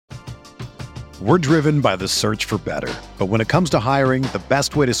We're driven by the search for better. But when it comes to hiring, the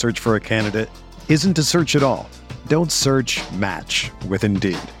best way to search for a candidate isn't to search at all. Don't search, match with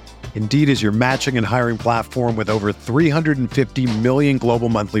Indeed. Indeed is your matching and hiring platform with over 350 million global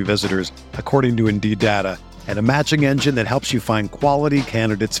monthly visitors, according to Indeed data, and a matching engine that helps you find quality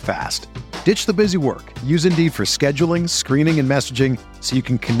candidates fast. Ditch the busy work. Use Indeed for scheduling, screening, and messaging so you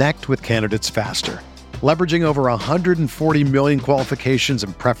can connect with candidates faster. Leveraging over 140 million qualifications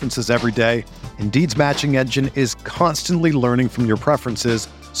and preferences every day, Indeed's matching engine is constantly learning from your preferences,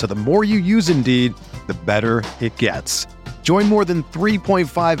 so the more you use Indeed, the better it gets. Join more than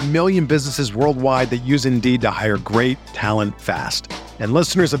 3.5 million businesses worldwide that use Indeed to hire great talent fast. And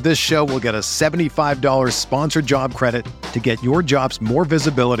listeners of this show will get a $75 sponsored job credit to get your jobs more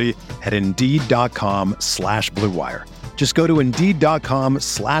visibility at Indeed.com/Blue Wire. Just go to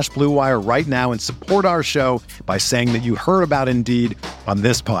Indeed.com/Blue Wire right now and support our show by saying that you heard about Indeed on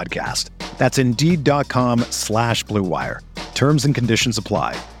this podcast. That's Indeed.com/Blue Wire. Terms and conditions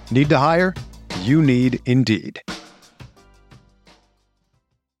apply. Need to hire? You need Indeed.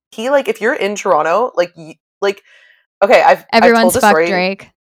 If you're in Toronto, okay, I've Everyone's told fucked story.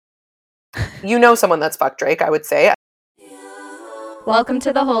 Drake. You know someone that's fucked Drake, I would say. Welcome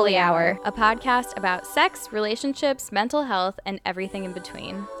to The Holy Hour, a podcast about sex, relationships, mental health, and everything in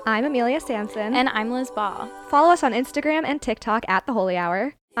between. I'm Amelia Sampson. And I'm Liz Ball. Follow us on Instagram and TikTok at The Holy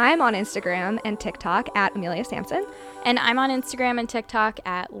Hour. I'm on Instagram and TikTok at Amelia Sampson. And I'm on Instagram and TikTok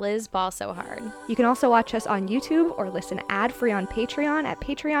at Liz Ball So Hard. You can also watch us on YouTube or listen ad-free on Patreon at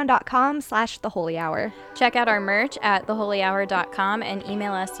patreon.com/The Holy Hour. Check out our merch at theholyhour.com and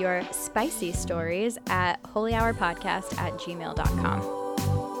email us your spicy stories at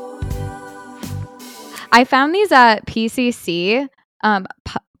holyhourpodcast@gmail.com. I found these at PCC,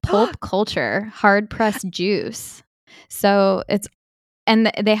 Pulp Culture, hard pressed juice. So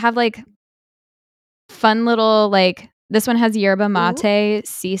and they have fun little this one has yerba mate,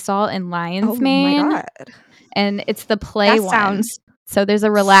 sea salt, and lion's mane. Oh my god! And it's the play that one. Sounds so there's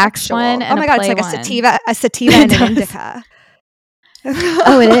a relaxed sexual. one. And oh my god! It's like a sativa and an indica.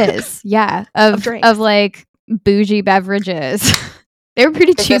 Oh, it is. Yeah, of bougie beverages. They were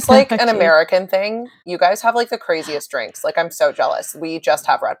pretty cheap. Is this an American thing? You guys have the craziest drinks. I'm so jealous. We just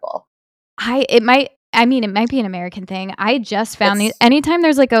have Red Bull. It might be an American thing. I just found these. Anytime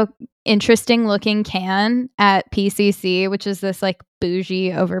there's a interesting looking can at PCC, which is this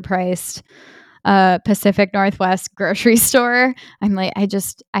bougie, overpriced Pacific Northwest grocery store, I'm I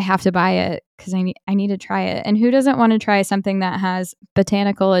have to buy it because I need to try it. And who doesn't want to try something that has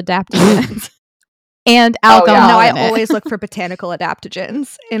botanical adaptogens and alcohol? No, in I it. always look for botanical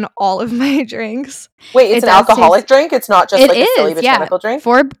adaptogens in all of my drinks. Wait, it's an alcoholic drink? It's not just a silly botanical drink?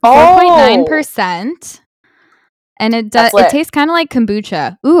 4.9%. And it tastes kind of like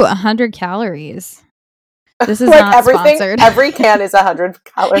kombucha. Ooh, 100 calories. This is not everything, sponsored. Every can is 100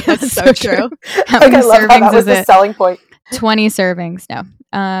 calories. That's so true. How I many love how servings that was is the it? selling point. 20 servings. No.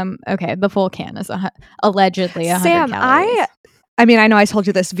 Okay, the full can is allegedly 100 Sam, calories. I know I told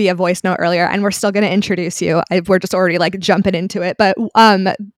you this via voice note earlier, and we're still going to introduce you. We're just already jumping into it. But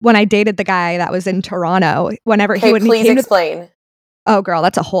when I dated the guy that was in Toronto, whenever he would please explain. Oh, girl,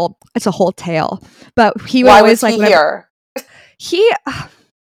 it's a whole tale. But he would Why always was he here?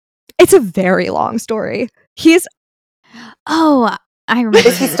 It's a very long story. I remember.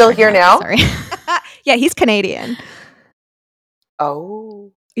 Is he still here now? Sorry. Yeah, he's Canadian.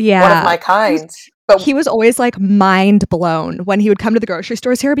 Oh, yeah, one of my kind. But he was always mind blown when he would come to the grocery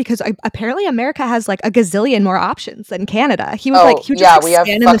stores here because apparently America has a gazillion more options than Canada. He was he would just we have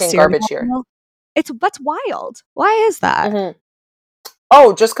stand in fucking the garbage here. That's wild. Why is that? Mm-hmm.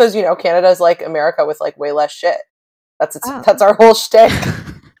 Oh, just because Canada's America with way less shit. That's our whole shtick.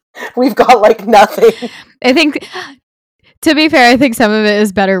 We've got nothing. I think, to be fair, I think some of it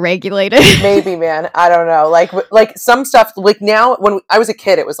is better regulated. Maybe, man. I don't know. Some stuff. Now, when I was a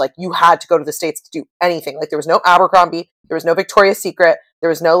kid, it was you had to go to the States to do anything. There was no Abercrombie, there was no Victoria's Secret, there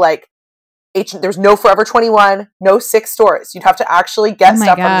was no there's no Forever 21, no 6 stores. You'd have to actually get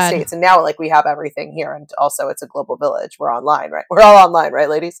stuff from the States. And now we have everything here. And also it's a global village. We're online, right? We're all online, right,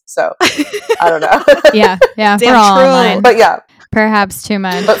 ladies? So I don't know. Yeah. We're all online. But yeah. Perhaps too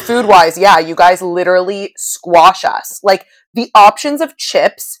much. But food wise, yeah, you guys literally squash us. The options of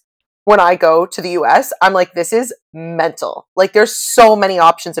chips when I go to the US, I'm this is mental. There's so many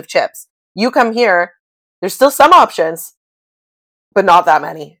options of chips. You come here, there's still some options, but not that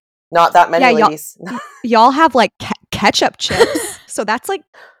many. Not that many, ladies. Y'all have ketchup chips, so that's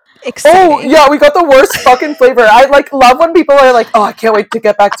exciting. Oh yeah, we got the worst fucking flavor. I love when people are oh, I can't wait to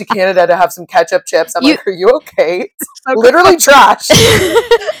get back to Canada to have some ketchup chips. I'm are you okay? It's literally trash.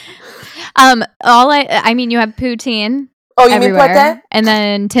 I mean, you have poutine. Oh, you everywhere. mean pate? And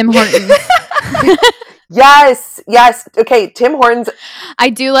then Tim Hortons. Yes. Okay, Tim Hortons. I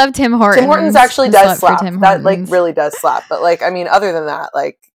do love Tim Hortons. Tim Hortons actually does slap. That like really does slap. But like, I mean, other than that,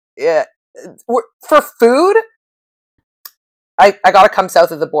 like, yeah, for food, I gotta come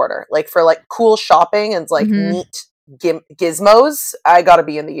south of the border. Like for like cool shopping and like neat gizmos, I gotta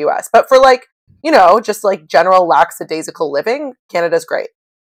be in the U.S. But for like, you know, just like general lackadaisical living, Canada's great.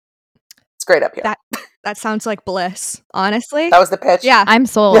 It's great up here. That sounds like bliss, honestly. That was the pitch. Yeah, I'm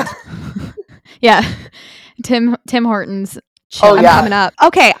sold. Yeah. Tim Hortons. Chill. I'm coming up.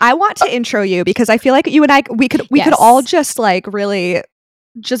 Okay, I want to intro you because I feel like you and I we could all just like really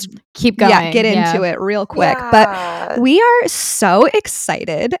just keep going. Yeah, get into it real quick. Yeah. But we are so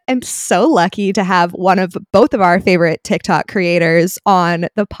excited and so lucky to have both of our favorite TikTok creators on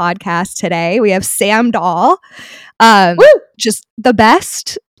the podcast today. We have Sam Dahl. Just the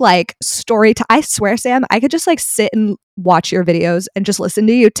best like story I swear, Sam, I could just like sit and watch your videos and just listen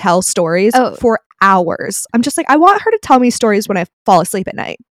to you tell stories for hours. I'm just like, I want her to tell me stories when I fall asleep at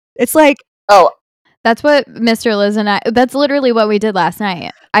night. It's like, that's what Mr. Liz and I, that's literally what we did last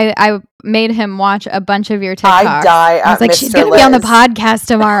night. I made him watch a bunch of your TikToks. I die at I was like, Mr. she's going to Liz. be on the podcast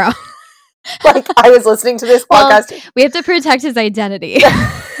tomorrow. Like, I was listening to this podcast. We have to protect his identity.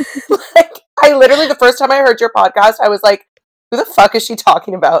 Like, I literally, the first time I heard your podcast, I was like, who the fuck is she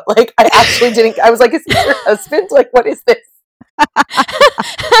talking about? Like, I actually didn't, I was like, is this your husband? Like, what is this?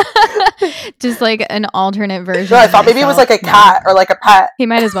 Just like an alternate version. No, I thought maybe it was like a cat or like a pet. He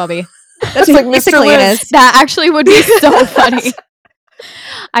might as well be. That's like Mr. Liz. That actually would be so funny.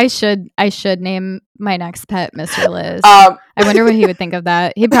 I should name my next pet Mr. Liz. I wonder what he would think of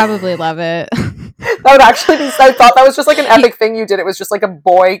that. He'd probably love it. That would actually be. I thought that was just like an epic thing you did. It was just like a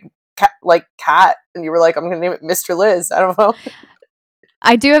boy cat, and you were like, I'm going to name it Mr. Liz. I don't know.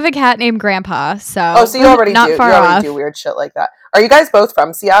 I do have a cat named Grandpa, so so you already do weird shit like that. Are you guys both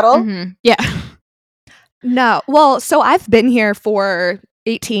from Seattle? Mm-hmm. Yeah. No. Well, so I've been here for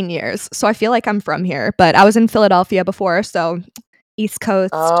 18 years, so I feel like I'm from here, but I was in Philadelphia before, so East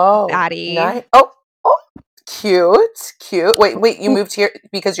Coast baddie. Nice. Oh, cute. Wait, you moved here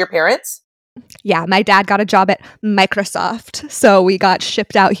because your parents? Yeah, my dad got a job at Microsoft, so we got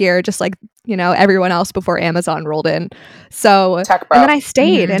shipped out here just like, you know, everyone else before Amazon rolled in. So, Tech bro. And then I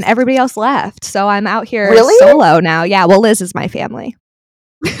stayed and everybody else left, so I'm out here really? Solo now. Yeah, well, Liz is my family.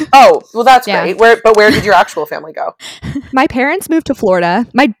 Oh, well, that's great. Where did your actual family go? My parents moved to Florida.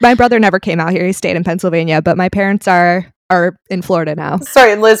 My brother never came out here. He stayed in Pennsylvania, but my parents are in Florida now.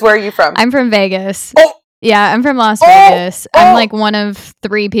 Sorry, and Liz, where are you from? I'm from Vegas. Oh. Yeah, I'm from Las Vegas. I'm like one of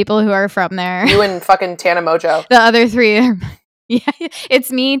 3 people who are from there. You and fucking Tana Mojo. The other 3 are... Yeah,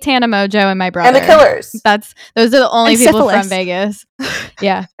 it's me, Tana Mojo, and my brother. And the Killers. Those are the only people syphilis. from Vegas.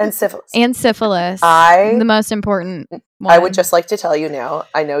 Yeah. And syphilis. The most important one. I would just like to tell you now,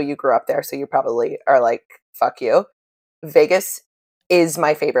 I know you grew up there, so you probably are like, fuck you. Vegas is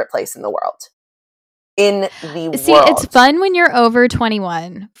my favorite place in the world. In the world. See, it's fun when you're over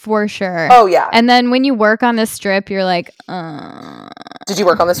 21, for sure. Oh, yeah. And then when you work on the Strip, you're like, Did you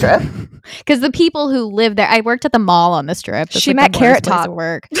work on the Strip? Because the people who live there, I worked at the mall on the Strip. That's she like met Carrot Top.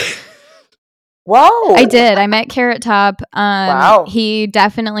 Work. Whoa. I did. I met Carrot Top. Wow. He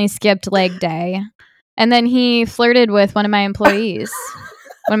definitely skipped leg day. And then he flirted with one of my employees,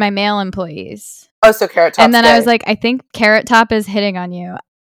 one of my male employees. Oh, so Carrot Top. And then I was like, I think Carrot Top is hitting on you.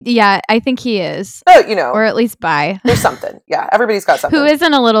 Yeah, I think he is. Oh, you know. Or at least bi. There's something. Yeah, everybody's got something. Who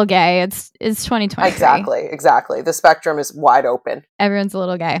isn't a little gay? It's 2020. Exactly. The spectrum is wide open. Everyone's a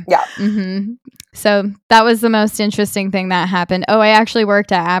little gay. Yeah. Mm-hmm. So that was the most interesting thing that happened. Oh, I actually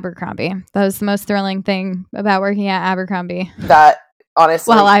worked at Abercrombie. That was the most thrilling thing about working at Abercrombie. That,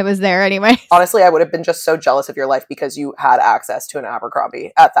 honestly. Well, I was there anyway. Honestly, I would have been just so jealous of your life because you had access to an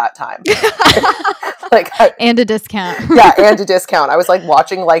Abercrombie at that time. And a discount. Yeah, and a discount. I was like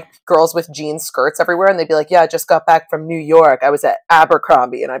watching like girls with jean skirts everywhere and they'd be like, yeah, I just got back from New York. I was at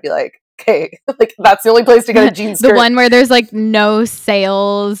Abercrombie. And I'd be like, okay, like that's the only place to get a jean skirt. The one where there's like no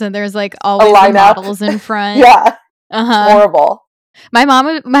sales and there's like always the models in front. Yeah. Uh-huh. Horrible. My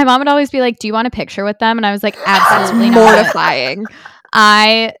mom would always be like, do you want a picture with them? And I was like, absolutely not. Mortifying.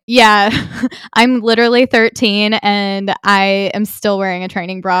 I'm literally 13 and I am still wearing a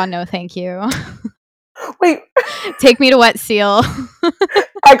training bra. No, thank you. Wait. Take me to Wet Seal.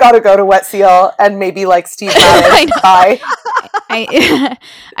 I gotta go to Wet Seal and maybe like Steve Madden. Bye.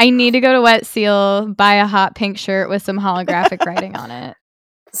 I need to go to Wet Seal, buy a hot pink shirt with some holographic writing on it.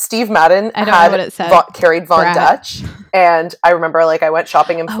 Steve Madden I don't know what it said. carried Von Brat. Dutch, and I remember like I went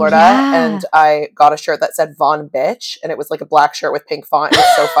shopping in Florida and I got a shirt that said Von Bitch, and it was like a black shirt with pink font. It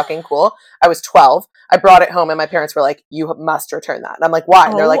was so fucking cool. I was 12. I brought it home, and my parents were like, "You must return that." And I'm like, "Why?"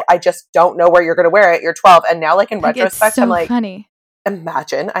 And they're like, "I just don't know where you're going to wear it. You're 12." And now, like in retrospect, so I'm like, funny.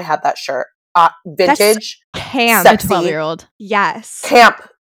 Imagine I had that shirt, vintage, camp, sexy, 12-year-old. Yes, camp.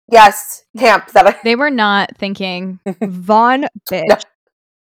 Yes, camp. They were not thinking Von Bitch. No.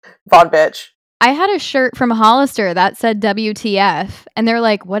 Von Bitch. I had a shirt from Hollister that said WTF, and they're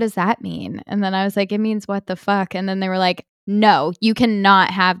like, "What does that mean?" And then I was like, "It means what the fuck." And then they were like, "No, you cannot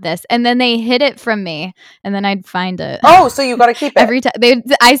have this." And then they hid it from me, and then I'd find it. Oh, so you got to keep it every time.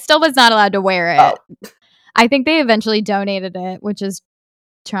 I still was not allowed to wear it. Oh. I think they eventually donated it, which is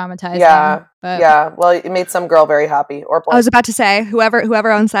traumatizing. Yeah, yeah. Well, it made some girl very happy. Or boy. I was about to say,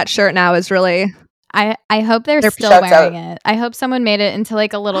 whoever owns that shirt now is really. I hope they're still wearing it. I hope someone made it into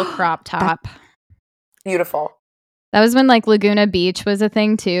like a little crop top. Beautiful. That was when like Laguna Beach was a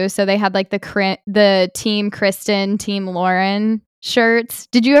thing too. So they had like the Team Kristen, Team Lauren shirts.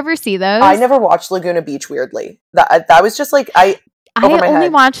 Did you ever see those? I never watched Laguna Beach. Weirdly, that was just like I only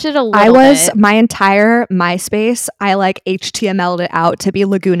watched it a little. My entire MySpace. I like HTML'd it out to be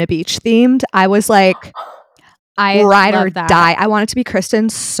Laguna Beach themed. I was like. Ride or die. I wanted to be Kristen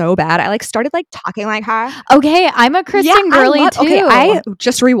so bad. I like started like talking like her. Okay, I'm a Kristen girly too. Okay, I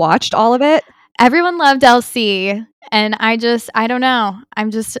just rewatched all of it. Everyone loved LC, and I don't know. I'm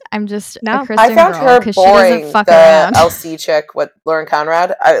just a Kristen I found girl, her boring. She fuck the around. LC chick with Lauren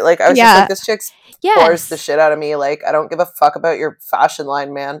Conrad. I was just like, this chick's bores the shit out of me. Like, I don't give a fuck about your fashion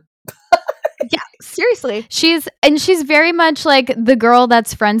line, man. Yeah, seriously. She's very much like the girl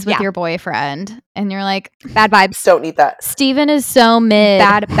that's friends with your boyfriend, and you're like, bad vibes. Don't need that. Steven is so mid.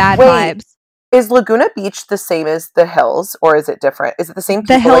 Bad vibes. Is Laguna Beach the same as the Hills, or is it different? Is it the same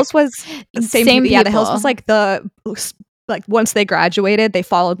people? The Hills was the same people. Yeah, the Hills was like once they graduated, they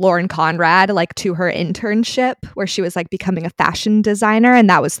followed Lauren Conrad like to her internship where she was like becoming a fashion designer, and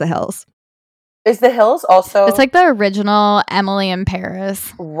that was the Hills. Is the Hills also? It's like the original Emily in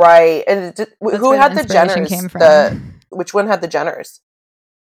Paris, right? And who had the Jenners? Came from. Which one had the Jenners?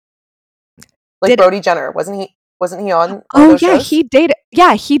 Like Brody Jenner, wasn't he on? Oh yeah, shows? He dated.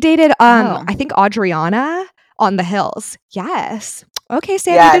 Yeah, he dated. I think Adriana on the Hills. Yes. Okay,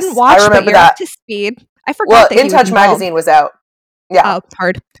 Sam, you didn't watch, but you're up to speed. I forgot. Well, In Touch magazine was out. Yeah. Oh,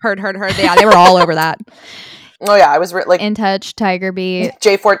 heard. Yeah, they were all over that. Oh yeah, I was like In Touch, Tiger Beat,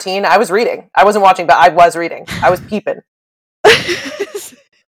 J14. I was reading. I wasn't watching, but I was reading. I was peeping.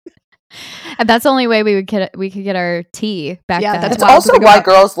 And that's the only way we could get our tea back then. That's also why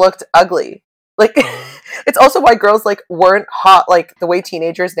girls looked ugly. Like, it's also why girls like weren't hot like the way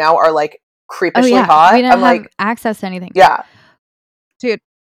teenagers now are like creepishly hot. We didn't have access to anything. Yeah, dude,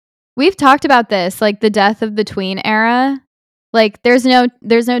 we've talked about this, like the death of the tween era. Like, there's no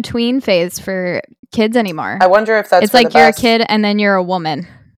tween phase for kids anymore. I wonder if that's it's like you're a kid and then you're a woman.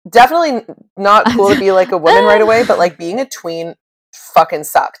 Definitely not cool to be like a woman right away, but like being a tween fucking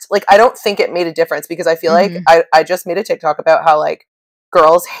sucked. Like, I don't think it made a difference because I feel like I just made a TikTok about how like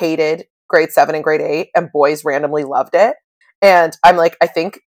girls hated grade 7 and grade 8 and boys randomly loved it. And I'm like, I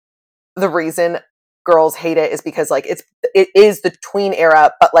think the reason girls hate it is because like it is the tween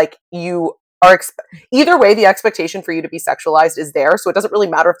era, but like you are either way, the expectation for you to be sexualized is there. So it doesn't really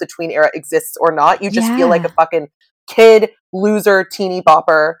matter if the tween era exists or not. You just feel like a fucking kid, loser, teeny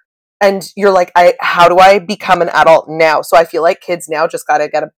bopper. And you're like, how do I become an adult now? So I feel like kids now just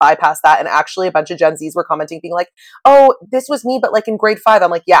gotta bypass that. And actually a bunch of Gen Zs were commenting being like, oh, this was me, but like in grade 5.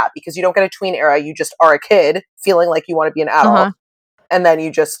 I'm like, yeah, because you don't get a tween era. You just are a kid feeling like you want to be an adult. And then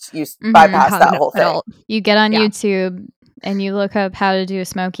you bypass that whole thing. You get on YouTube and you look up how to do a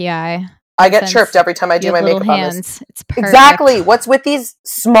smoky eye. I get chirped every time I do my makeup on this. It's perfect. Exactly. What's with these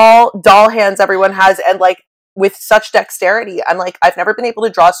small doll hands everyone has and like with such dexterity? I'm like, I've never been able to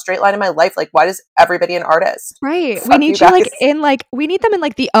draw a straight line in my life. Like, why does everybody an artist? Right. Fuck, we need we need them in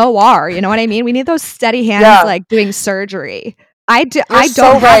like the OR. You know what I mean? We need those steady hands like doing surgery. I don't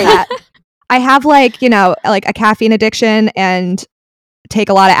have that. I have like, like a caffeine addiction and take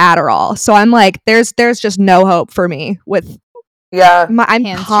a lot of Adderall. So I'm like, there's just no hope for me with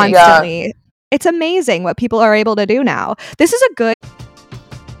I'm constantly it's amazing what people are able to do now. This is a good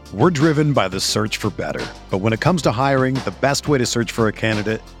We're driven by the search for better. But when it comes to hiring, the best way to search for a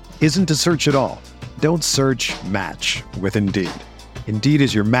candidate isn't to search at all. Don't search, match with Indeed. Indeed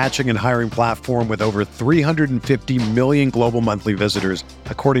is your matching and hiring platform with over 350 million global monthly visitors,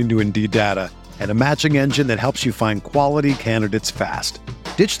 according to Indeed data, and a matching engine that helps you find quality candidates fast.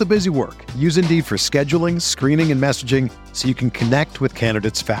 Ditch the busy work. Use Indeed for scheduling, screening, and messaging so you can connect with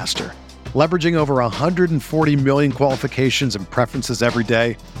candidates faster. Leveraging over 140 million qualifications and preferences every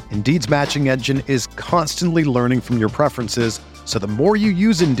day, Indeed's matching engine is constantly learning from your preferences, so the more you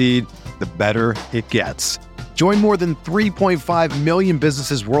use Indeed, the better it gets. Join more than 3.5 million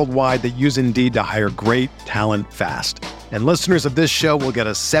businesses worldwide that use Indeed to hire great talent fast. And listeners of this show will get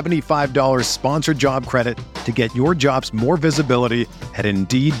a $75 sponsored job credit to get your jobs more visibility at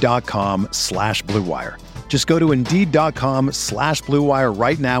Indeed.com/Blue Wire. Just go to Indeed.com/Blue Wire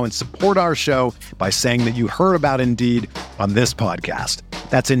right now and support our show by saying that you heard about Indeed on this podcast.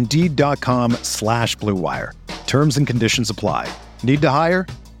 That's Indeed.com/Blue Wire. Terms and conditions apply. Need to hire?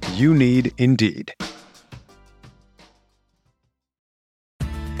 You need Indeed.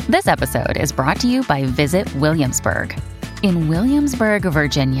 This episode is brought to you by Visit Williamsburg. In Williamsburg,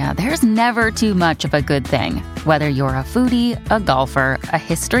 Virginia, there's never too much of a good thing. Whether you're a foodie, a golfer, a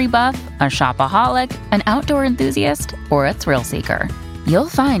history buff, a shopaholic, an outdoor enthusiast, or a thrill seeker, you'll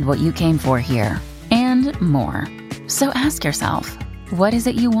find what you came for here and more. So ask yourself, what is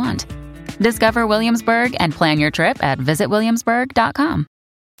it you want? Discover Williamsburg and plan your trip at visitwilliamsburg.com.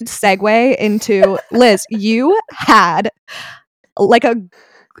 Segue into Liz, you had like a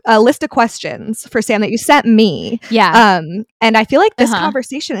list of questions for Sam that you sent me. Yeah. And I feel like this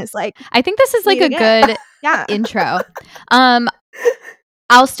conversation is like, I think this is like a good intro.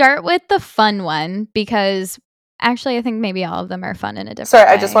 I'll start with the fun one because actually I think maybe all of them are fun in a different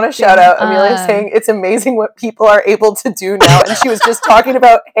way. I just want to shout out Amelia saying it's amazing what people are able to do now. And she was just talking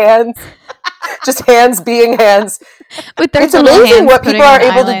about hands, just hands being hands. It's amazing what people are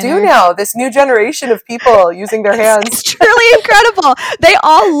able to do now. This new generation of people using their hands. It's truly incredible. They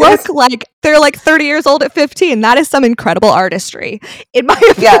all look like they're like 30 years old at 15. That is some incredible artistry, in my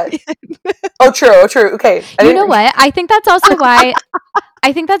opinion. Yeah. Oh, true. Okay. You know what? I think that's also why.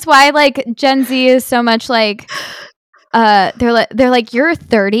 I think that's why like Gen Z is so much like. They're like, you're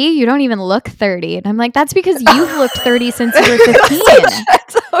 30, you don't even look 30. And I'm like, that's because you've looked 30 since you were 15.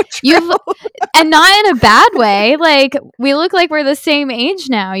 That's so true. And not in a bad way. Like, we look like we're the same age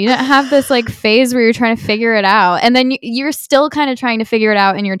now. You don't have this like phase where you're trying to figure it out. And then you're still kind of trying to figure it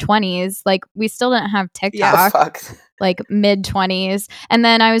out in your 20s. Like, we still didn't have TikTok. Like mid 20s. And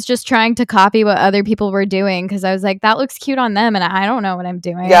then I was just trying to copy what other people were doing because I was like, that looks cute on them. And I don't know what I'm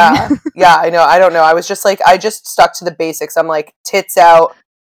doing. Yeah, I know. I don't know. I was just like, I just stuck to the basics. I'm like, tits out,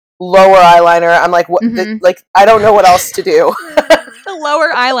 lower eyeliner. I'm like, what? Like, I don't know what else to do. The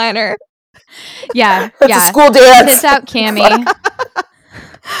lower eyeliner. Yeah. That's a school dance. Tits out, Cammie.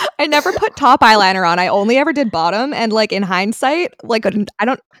 I never put top eyeliner on. I only ever did bottom. And like in hindsight, like I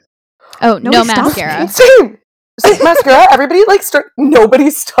don't. Oh, no mascara. Same. Mascara, everybody nobody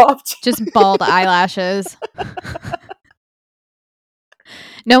stopped. Just bald eyelashes.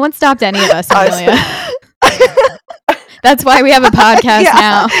 No one stopped any of us, Amelia. That's why we have a podcast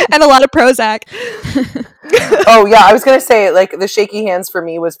now. And a lot of Prozac. Oh yeah, I was gonna say like the shaky hands for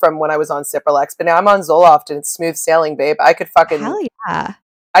me was from when I was on Cipralex, but now I'm on Zoloft and it's smooth sailing, babe. I could fucking hell yeah.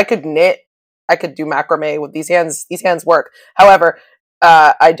 I could knit, I could do macrame with these hands. These hands work. However,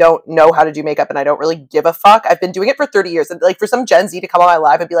 I don't know how to do makeup and I don't really give a fuck. I've been doing it for 30 years. And like for some Gen Z to come on my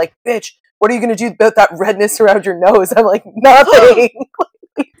live and be like, bitch, what are you going to do about that redness around your nose? I'm like, nothing.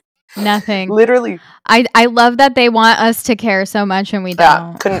 Nothing. Literally. I love that they want us to care so much and we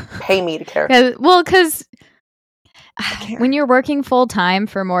don't. Couldn't pay me to care. Because when you're working full time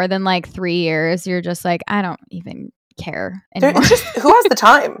for more than like 3 years, you're just like, I don't even care anymore. Who has the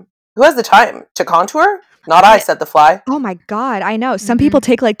time? Who has the time to contour? Not I, said the fly. Oh my God, I know. Some people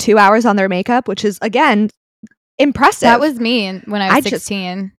take like 2 hours on their makeup, which is, again, impressive. That was me when I was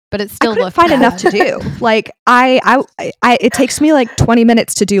 16, but it still looked find enough to do. Like, it takes me like 20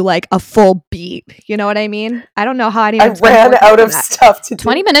 minutes to do like a full beat. You know what I mean? I don't know how anyone. I ran out of stuff to do.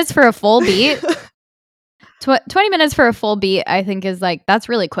 20 minutes for a full beat? 20 minutes for a full beat, I think is like, that's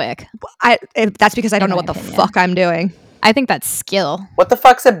really quick. That's because I don't know what the fuck I'm doing. I think that's skill. What the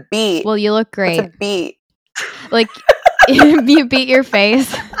fuck's a beat? Well, you look great. What's a beat? Like, you beat your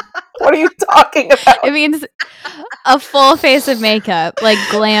face. What are you talking about? It means a full face of makeup, like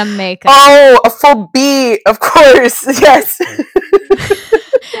glam makeup. Oh, a full beat, of course. Yes.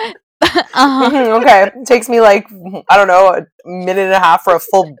 Okay. It takes me like, I don't know, a minute and a half for a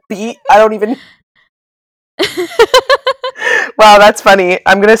full beat. I don't even. Wow, that's funny.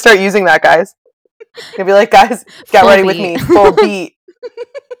 I'm going to start using that, guys. I'm going to be like, guys, get ready with me. Full beat.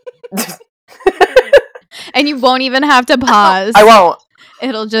 And you won't even have to pause. I won't.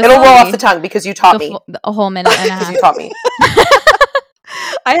 It'll roll off the tongue because you taught me. A whole minute and a half. Because you taught me.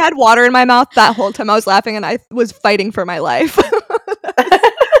 I had water in my mouth that whole time I was laughing and I was fighting for my life.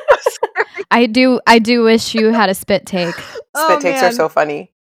 I do wish you had a spit take. Spit takes are so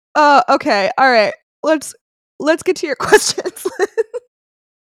funny. Oh, okay. All right. Let's get to your questions.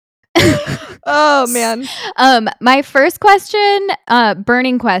 Oh man. My first question,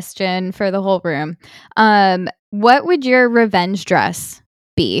 burning question for the whole room. What would your revenge dress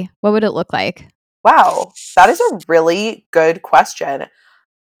be? What would it look like? Wow, that is a really good question.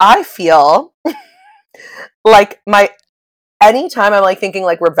 I feel like anytime I'm like thinking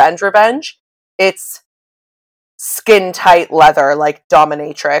like revenge, it's skin tight leather, like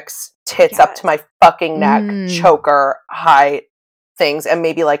dominatrix, tits up to my fucking neck, choker, high things, and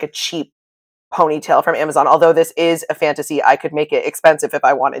maybe like a cheap ponytail from Amazon. Although this is a fantasy, I could make it expensive if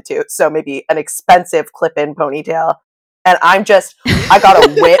I wanted to. So maybe an expensive clip-in ponytail. And I got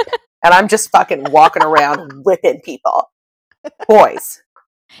a whip and I'm just fucking walking around whipping people. Boys.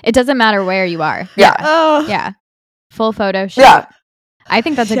 It doesn't matter where you are. Yeah. Yeah. Full photo shoot. Yeah. I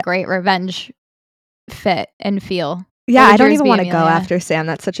think that's a great revenge fit and feel. Yeah, I don't even want to go after Sam.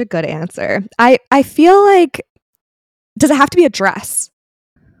 That's such a good answer. I feel like, does it have to be a dress?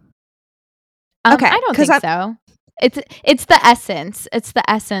 Okay, I don't think so. It's the essence. It's the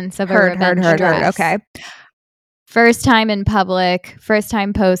essence of a revenge dress. Okay. First time in public, first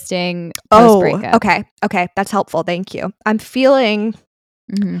time posting, post-breakup. Okay. That's helpful. Thank you. I'm feeling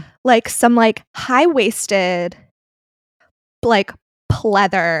like some like high-waisted, like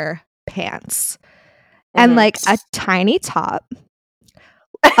pleather pants and like a tiny top.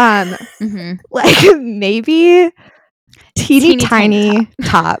 Like maybe teeny tiny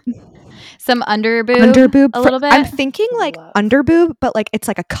top. Some underboob a little bit. I'm thinking like underboob, but like it's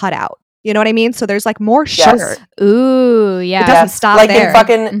like a cutout. You know what I mean? So there's like more shirt. Yes. Ooh, yeah. It doesn't stop like there. In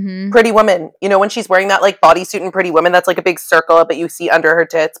fucking Pretty Woman. You know when she's wearing that like bodysuit in Pretty Woman, that's like a big circle, but you see under her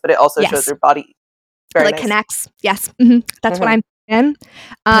tits, but it also shows her body. Very like nice. Connects. Yes. That's what I'm in.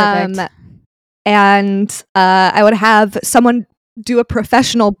 Perfect. And I would have someone do a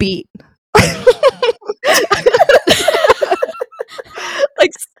professional beat. Like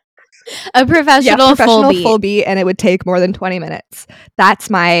a professional full beat, and it would take more than 20 minutes. That's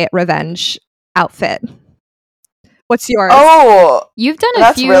my revenge outfit. What's yours? Oh, you've done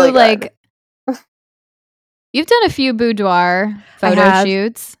a few really like you've done a few boudoir photo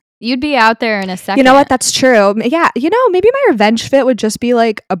shoots. You'd be out there in a second. You know what? That's true. Yeah. You know, maybe my revenge fit would just be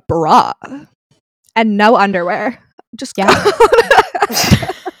like a bra and no underwear. Just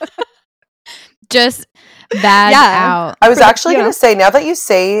just bag out. I was actually going to say, now that you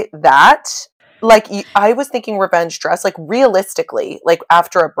say that, like I was thinking revenge dress, like realistically, like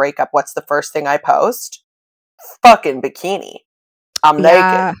after a breakup, what's the first thing I post? Fucking bikini. I'm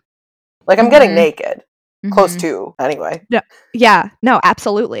naked. Like I'm getting naked. Close to, anyway. Yeah. No,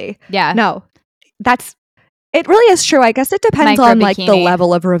 absolutely. Yeah. No, it really is true. I guess it depends on like the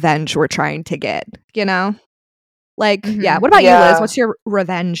level of revenge we're trying to get, you know? Like, what about you, Liz? What's your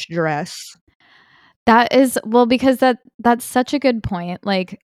revenge dress? That is, well, because that's such a good point.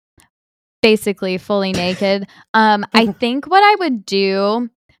 Like, basically fully naked. I think what I would do,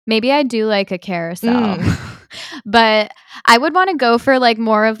 maybe I'd do like a carousel, but I would want to go for like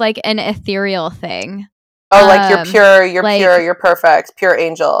more of like an ethereal thing. Oh, like you're pure, you're perfect, pure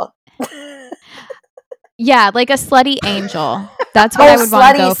angel. Yeah, like a slutty angel. That's what I would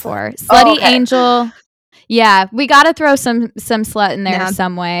want to go for. Slutty angel. Yeah, we got to throw some slut in there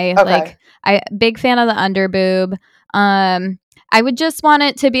some way. Okay. Like, big fan of the underboob. I would just want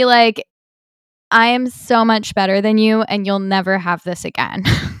it to be like, I am so much better than you, and you'll never have this again.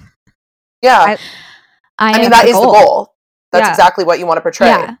 Yeah, I mean that is the goal. That's exactly what you want to portray.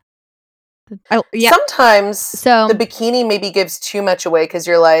 Yeah. Sometimes the bikini maybe gives too much away because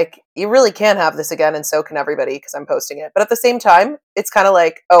you're like, you really can't have this again, and so can everybody because I'm posting it. But at the same time, it's kind of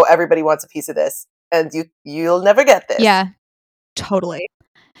like, oh, everybody wants a piece of this, and you'll never get this. Yeah, totally.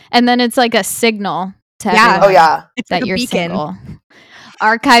 And then it's like a signal to everyone. Oh yeah, it's that like you're beacon. single.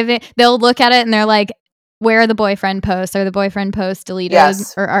 Archiving. They'll look at it and they're like, where are the boyfriend posts? Are the boyfriend posts deleted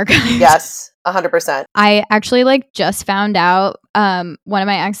or archived? Yes, 100%. I actually like just found out one of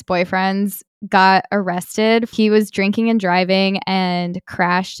my ex-boyfriends got arrested. He was drinking and driving and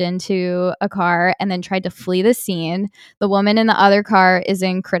crashed into a car and then tried to flee the scene. The woman in the other car is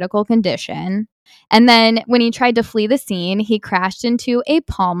in critical condition. And then when he tried to flee the scene, he crashed into a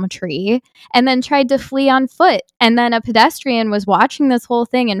palm tree and then tried to flee on foot. And then a pedestrian was watching this whole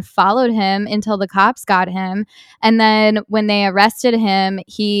thing and followed him until the cops got him. And then when they arrested him,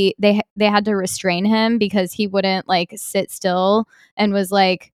 they had to restrain him because he wouldn't like sit still and was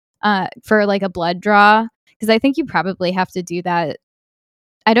like for like a blood draw. Because I think you probably have to do that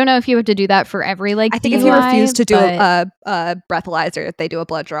I don't know if you have to do that for every like I think DUI, if you refuse to do but a breathalyzer, they do a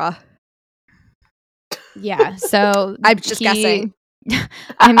blood draw. yeah. So I'm just guessing.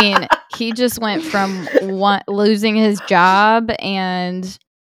 I mean, he just went from losing his job and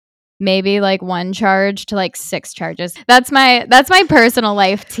maybe like 1 charge to like 6 charges. That's my personal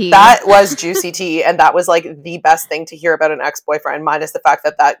life tea. That was juicy tea, and that was like the best thing to hear about an ex-boyfriend, minus the fact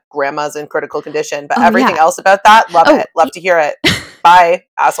that grandma's in critical condition. But everything else about that, love it. Love to hear it. Bye,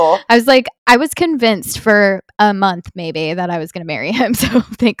 asshole. I was convinced for a month maybe that I was going to marry him. So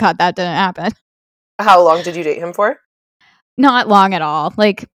thank God that didn't happen. How long did you date him for? Not long at all.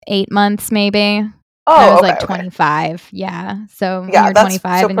 Like 8 months maybe. Oh, I was okay, like 25. Yeah. So when Yeah, you're that's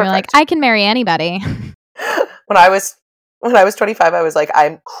 25 so and you're like, perfect. I can marry anybody. When I was 25, I was like,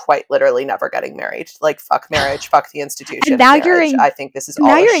 I'm quite literally never getting married. Like, fuck marriage, fuck the institution And now of marriage. I think this is all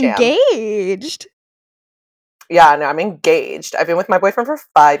now a you're sham. engaged. Yeah, no, I'm engaged. I've been with my boyfriend for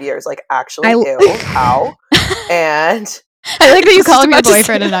 5 years. Like, actually, ew, how? And I like that you call him your about to say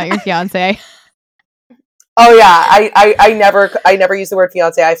boyfriend and not your fiance. oh yeah, I never use the word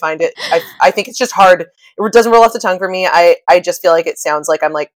fiance. I find it. I think it's just hard. It doesn't roll off the tongue for me. I just feel like it sounds like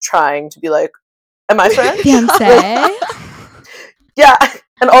I'm like trying to be like, am I French? Fiance? Yeah,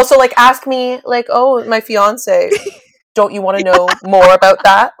 and also like ask me like, oh, my fiance. Don't you want to know more about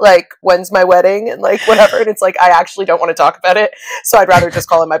that? Like, when's my wedding and like whatever? And it's like I actually don't want to talk about it, so I'd rather just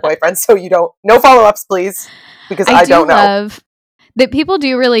call him my boyfriend. So you don't no follow ups, please, because I don't know. Love that people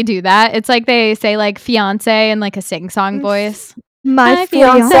do really do that. It's like they say like fiance in like a sing song voice. My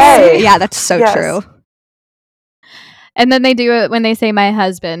fiance. Yeah, that's so true. And then they do it when they say my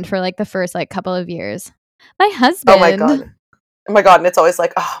husband for like the first like couple of years. My husband. Oh my god. Oh my god, and it's always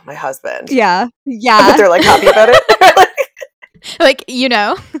like, oh, my husband. Yeah. But they're like happy about it. Like, you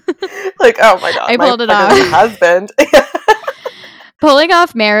know. Like, oh my god, I pulled it off. Husband. Pulling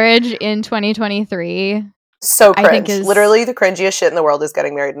off marriage in 2023. So cringe. I think is literally the cringiest shit in the world is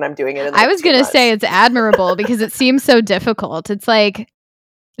getting married, and I'm doing it in like I was going to say it's admirable because it seems so difficult. It's like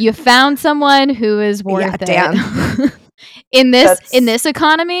you found someone who is worth it. Damn. in this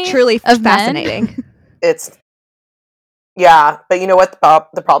economy. Truly of fascinating. Men. It's yeah, but you know what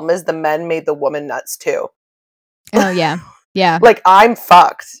the problem is? The men made the woman nuts too. Oh yeah. Yeah. Like I'm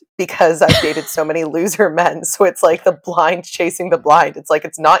fucked because I've dated so many loser men. So it's like the blind chasing the blind. It's like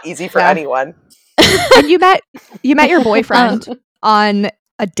it's not easy for anyone. And you met your boyfriend on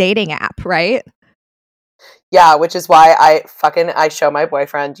a dating app, right? Yeah, which is why I show my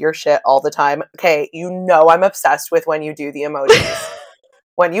boyfriend your shit all the time. Okay, you know I'm obsessed with when you do the emojis.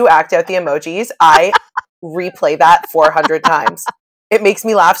 When you act out the emojis, I replay that 400 times. It makes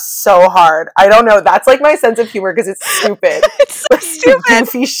me laugh so hard. I don't know. That's like my sense of humor because it's stupid. It's so stupid.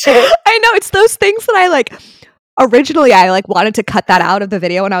 Goofy shit. I know. It's those things that I like. Originally, I like wanted to cut that out of the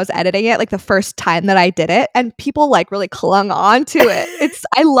video when I was editing it, like the first time that I did it, and people like really clung on to it.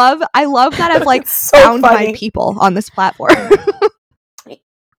 I love that I've like so found funny. my people on this platform.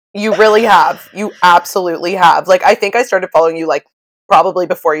 You really have. You absolutely have. Like I think I started following you like probably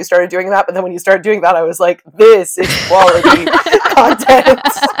before you started doing that, but then when you started doing that, I was like, this is quality content.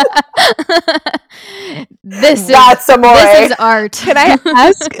 This is art. Can I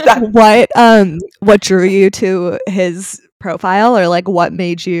ask what drew you to his profile, or like what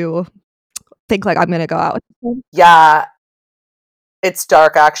made you think like I'm gonna go out with him? Yeah. It's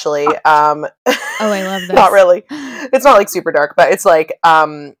dark actually. Oh, I love this. Not really. It's not like super dark, but it's like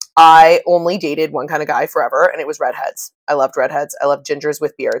I only dated one kind of guy forever, and it was redheads. I loved redheads. I loved gingers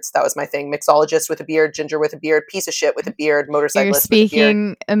with beards. That was my thing. Mixologist with a beard, ginger with a beard, piece of shit with a beard, motorcyclist You're with a beard.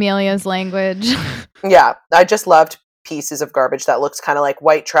 speaking Amelia's language. Yeah, I just loved pieces of garbage that looked kind of like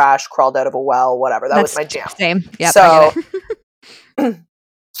white trash crawled out of a well, whatever. That was my jam. Same. Yep, So,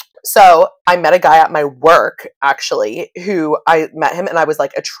 so I met a guy at my work, actually, who I met him and I was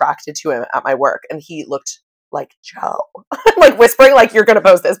like attracted to him at my work, and he looked like Joe. I'm like whispering like you're gonna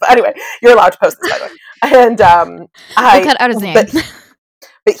post this, but anyway, you're allowed to post this by the way. And I cut out his name.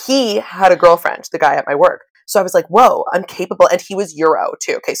 But he had a girlfriend, the guy at my work. So I was like, whoa, I'm capable. And he was Euro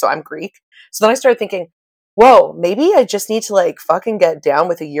too. Okay, so I'm Greek. So then I started thinking, whoa, maybe I just need to like fucking get down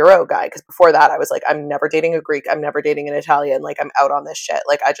with a Euro guy. Because before that, I was like, I'm never dating a Greek. I'm never dating an Italian. Like, I'm out on this shit.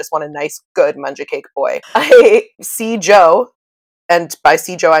 Like, I just want a nice, good munja cake boy. I see Joe. And by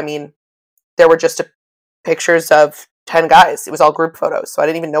see Joe, I mean, there were just pictures of 10 guys. It was all group photos. So I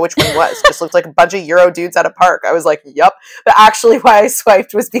didn't even know which one was. Just looked like a bunch of Euro dudes at a park. I was like, yep. But actually why I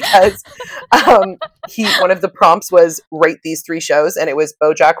swiped was because one of the prompts was rate these 3 shows. And it was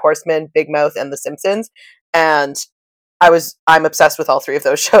BoJack Horseman, Big Mouth, and The Simpsons. And I'm obsessed with all 3 of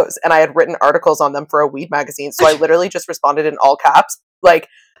those shows. And I had written articles on them for a weed magazine. So I literally just responded in all caps, like,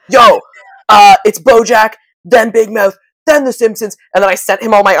 yo, it's BoJack, then Big Mouth, then The Simpsons. And then I sent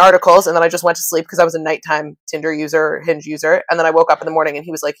him all my articles, and then I just went to sleep because I was a nighttime Tinder user, Hinge user. And then I woke up in the morning and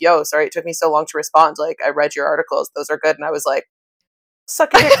he was like, yo, sorry it took me so long to respond. Like, I read your articles. Those are good. And I was like,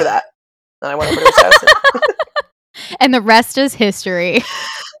 suck your dick for that. And I went over to his house. And the rest is history.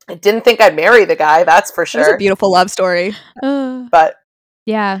 I didn't think I'd marry the guy, that's for sure. It was a beautiful love story. But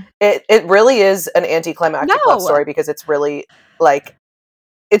yeah, it really is an anticlimactic love story, because it's really like,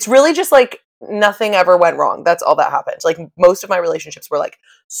 it's really just like nothing ever went wrong. That's all that happened. Like, most of my relationships were like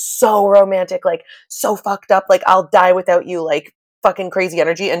so romantic, like so fucked up, like I'll die without you, like fucking crazy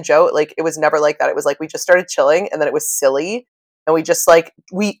energy. And Joe, like, it was never like that. It was like we just started chilling, and then it was silly, and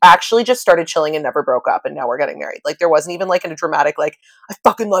we actually just started chilling and never broke up, and now we're getting married. Like, there wasn't even like a dramatic like, I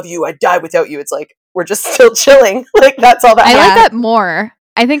fucking love you, I die without you. It's like, we're just still chilling. Like, that's all that I like that more.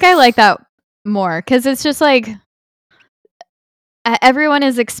 I think I like that more, because it's just like everyone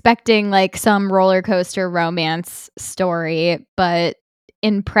is expecting like some roller coaster romance story, but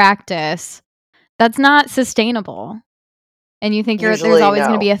in practice that's not sustainable. And you think there's always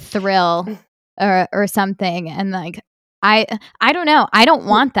going to be a thrill or something, and like I don't know, I don't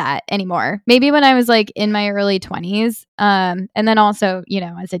want that anymore. Maybe when I was like in my early 20s, and then also, you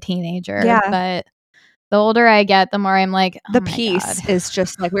know, as a teenager. But the older I get, the more I'm like, oh, the peace is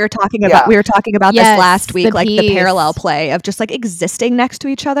just like, we were talking about this last week, like the parallel play of just like existing next to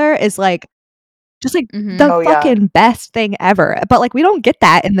each other is like just like the fucking best thing ever. But like, we don't get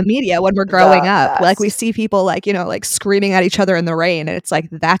that in the media when we're growing up. Like, we see people like, you know, like screaming at each other in the rain, and it's like,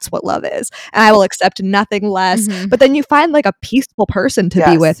 that's what love is, and I will accept nothing less. But then you find like a peaceful person to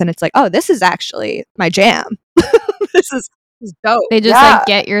be with, and it's like, oh, this is actually my jam. this is dope. They just like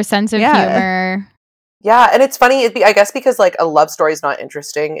get your sense of humor. Yeah, and it's funny, I guess, because like a love story is not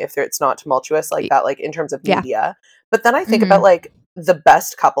interesting if it's not tumultuous like that, like in terms of media. But then I think about like the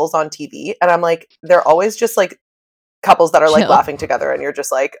best couples on TV, and I'm like, they're always just like couples that are like laughing together, and you're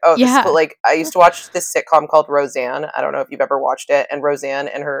just like, oh, this is like, I used to watch this sitcom called Roseanne. I don't know if you've ever watched it. And Roseanne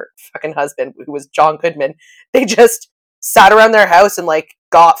and her fucking husband, who was John Goodman, they just sat around their house and like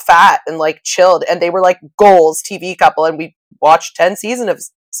got fat and like chilled, and they were like goals TV couple, and we watched 10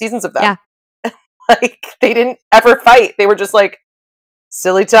 seasons of them. Like, they didn't ever fight. They were just like,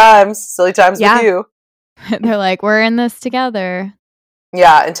 silly times with you. They're like, we're in this together.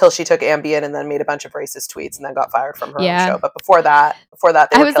 Yeah, until she took Ambien and then made a bunch of racist tweets and then got fired from her own show. But before that,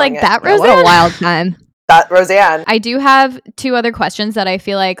 they were killing it. That Roseanne? What a wild time. That Roseanne. I do have 2 other questions that I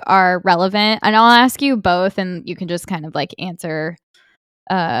feel like are relevant, and I'll ask you both, and you can just kind of like answer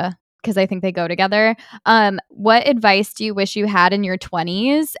because I think they go together. What advice do you wish you had in your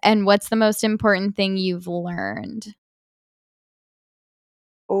 20s, and what's the most important thing you've learned?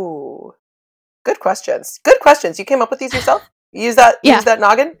 Ooh, good questions. You came up with these yourself? You use that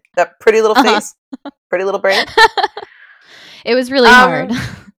noggin? That pretty little face? Pretty little brain? It was really hard.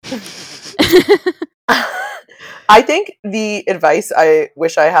 I think the advice I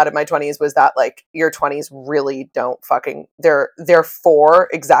wish I had in my 20s was that like your 20s really don't fucking, they're for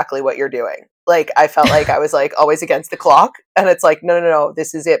exactly what you're doing. Like, I felt like I was like always against the clock, and it's like, no,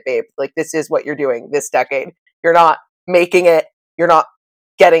 this is it, babe. Like, this is what you're doing this decade. You're not making it. You're not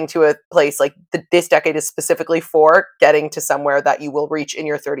getting to a place like this decade is specifically for getting to somewhere that you will reach in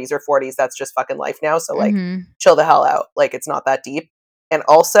your 30s or 40s. That's just fucking life now. So like, chill the hell out. Like, it's not that deep. And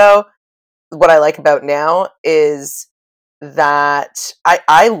also, what I like about now is that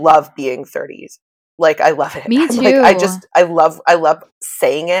I love being 30s. Like, I love it. Me too. Like, I love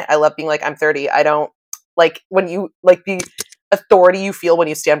saying it. I love being like, I'm 30. I don't like when you like the authority you feel when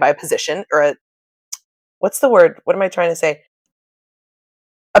you stand by a position or what's the word? What am I trying to say?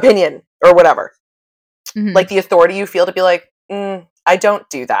 Opinion or whatever. Like, the authority you feel to be like, I don't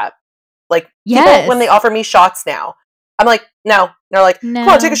do that. Like, people, when they offer me shots now, I'm like, no. And they're like, come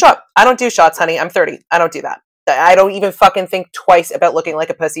on, take a shot. I don't do shots, honey. I'm 30. I don't do that. I don't even fucking think twice about looking like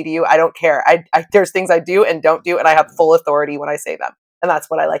a pussy to you. I don't care. I there's things I do and don't do, and I have full authority when I say them. And that's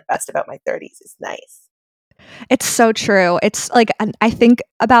what I like best about my 30s. It's nice. It's so true. It's like, I think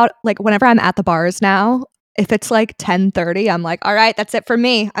about like whenever I'm at the bars now, if it's like 10:30, I'm like, all right, that's it for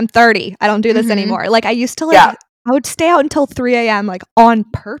me. I'm 30. I don't do this anymore. Like, I used to like, I would stay out until 3 a.m. like on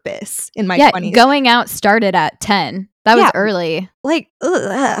purpose in my 20s. Going out started at 10. That was early. Like,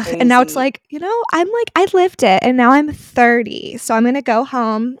 and now it's like, you know, I'm like, I lived it, and now I'm 30. So I'm going to go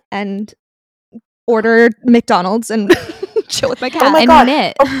home and order McDonald's and chill with my cat. Oh my and God.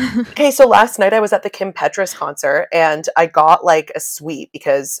 knit. Okay, so last night I was at the Kim Petras concert and I got like a suite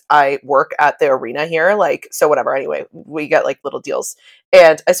because I work at the arena here. Like, so whatever. Anyway, we get like little deals.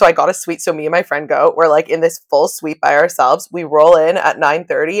 And so I got a suite. So me and my friend go. We're like in this full suite by ourselves. We roll in at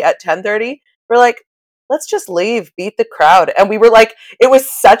 9:30. At 10:30, we're like, let's just leave, beat the crowd. And we were like, it was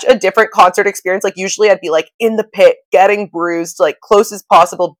such a different concert experience. Like usually I'd be like in the pit, getting bruised, like close as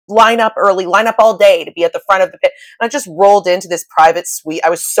possible, line up early, line up all day to be at the front of the pit. And I just rolled into this private suite. I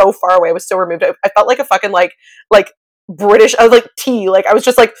was so far away. I was so removed. I felt like a fucking like British, I was like tea. Like I was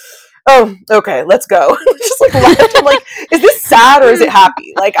just like, oh, okay, let's go. Just like left. I'm like, is this sad or is it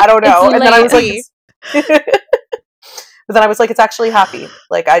happy? Like, I don't know. And then I was like, but then I was like, it's actually happy.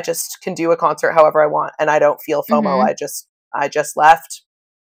 Like I just can do a concert however I want and I don't feel FOMO. I just left.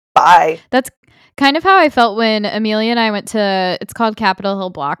 Bye. That's kind of how I felt when Amelia and I went to, it's called Capitol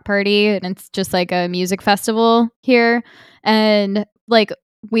Hill Block Party, and it's just like a music festival here. And like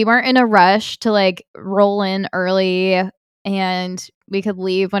we weren't in a rush to like roll in early, and we could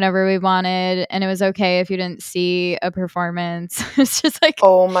leave whenever we wanted, and it was okay if you didn't see a performance. It's just like,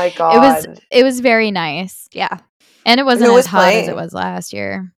 oh my God. It was very nice. Yeah. And it wasn't Who as was hot playing? as it was last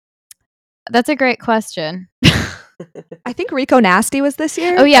year. That's a great question. I think Rico Nasty was this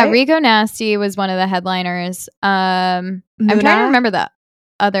year. Oh yeah, right? Rico Nasty was one of the headliners. I'm trying to remember the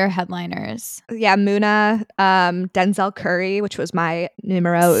other headliners. Yeah, Muna, Denzel Curry, which was my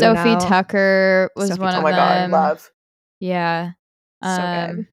numero Sophie uno. Tucker was one Oh of my God, them. love. Yeah.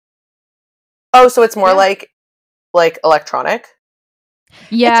 So good. Oh, so it's more like electronic?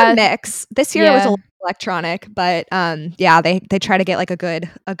 Yeah. It's a mix. This year it was a little electronic, but yeah, they try to get like a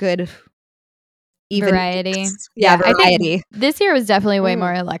good even variety. mix. Yeah, I variety. think this year was definitely way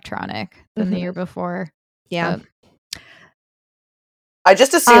more electronic than the year before. Yeah. I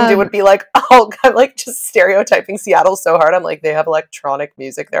just assumed it would be like, oh, I'm like just stereotyping Seattle so hard. I'm like, they have electronic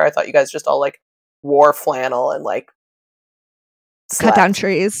music there. I thought you guys just all like wore flannel and like cut down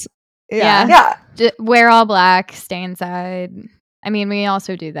trees. Yeah. Wear all black, stay inside. I mean, we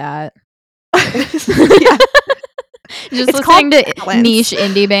also do that. Yeah. Just It's listening to balance. niche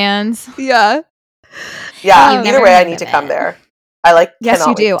indie bands. Yeah. Yeah. Either way, I heard need to of come it. there. I like Yes,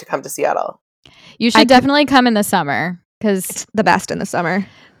 cannot you do. wait to come to Seattle. You should definitely come in the summer because It's the best in the summer.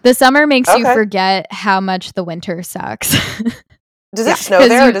 the summer makes you Okay. forget how much the winter sucks. Does it snow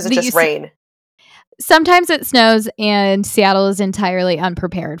there or does it just rain? Sometimes it snows and Seattle is entirely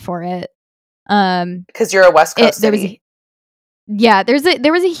unprepared for it. Because you're a West Coast city. There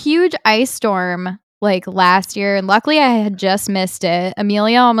was a huge ice storm like last year, and luckily I had just missed it.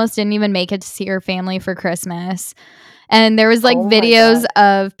 Amelia almost didn't even make it to see her family for Christmas. And there was like videos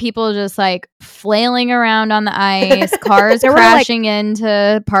of people just like flailing around on the ice, cars crashing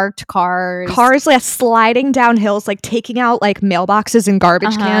into parked cars. Cars like sliding down hills, like taking out like mailboxes and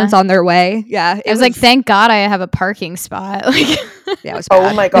garbage cans on their way. Yeah. It was like, thank God I have a parking spot. Like, yeah, it was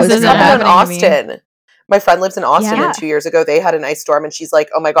bad. Oh my God. This happened in Austin. My friend lives in Austin, and 2 years ago they had an ice storm, and she's like,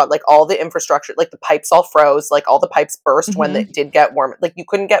 oh my God, like all the infrastructure, like the pipes all froze, like all the pipes burst when it did get warm. Like you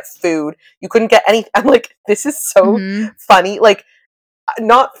couldn't get food, you couldn't get anything. I'm like, this is so funny. Like,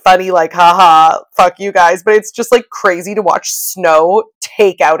 not funny, like, haha, fuck you guys, but it's just like crazy to watch snow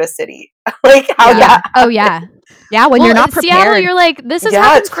take out a city. Like, how that happened. Oh, yeah. Yeah, when you're not prepared. Seattle, you're like, this has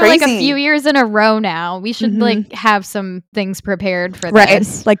happened for like a few years in a row now. We should like have some things prepared for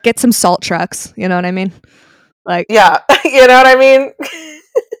this. Like get some salt trucks. You know what I mean? Like, yeah, you know what I mean?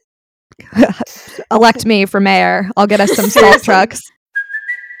 Elect me for mayor. I'll get us some salt trucks.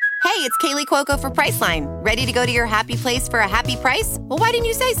 Hey, it's Kaylee Cuoco for Priceline. Ready to go to your happy place for a happy price? Well, why didn't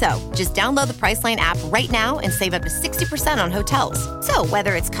you say so? Just download the Priceline app right now and save up to 60% on hotels. So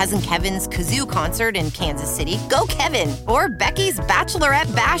whether it's Cousin Kevin's Kazoo Concert in Kansas City, go Kevin, or Becky's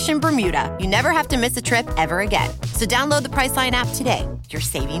Bachelorette Bash in Bermuda, you never have to miss a trip ever again. So download the Priceline app today. Your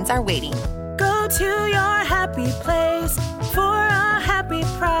savings are waiting. Go to your happy place for a happy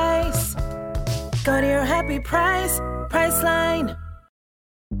price. Go to your happy price, Priceline.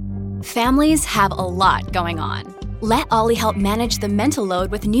 Families have a lot going on. Let Ollie help manage the mental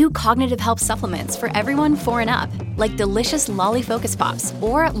load with new cognitive help supplements for everyone 4 and up, like delicious Lolly Focus Pops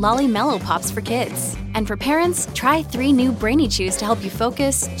or Lolly Mellow Pops for kids. And for parents, try 3 new Brainy Chews to help you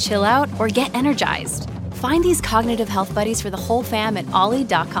focus, chill out, or get energized. Find these cognitive health buddies for the whole fam at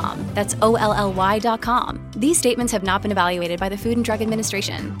ollie.com. That's OLLY.com. These statements have not been evaluated by the Food and Drug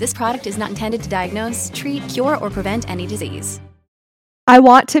Administration. This product is not intended to diagnose, treat, cure, or prevent any disease. I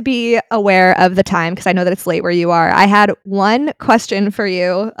want to be aware of the time because I know that it's late where you are. I had one question for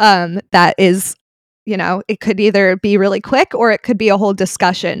you that is, you know, it could either be really quick or it could be a whole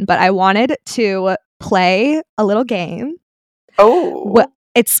discussion, but I wanted to play a little game Oh.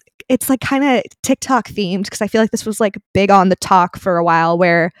 It's like kind of TikTok themed because I feel like this was like big on the talk for a while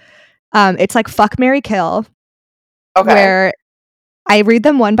where it's like fuck, marry, kill. Okay. Where I read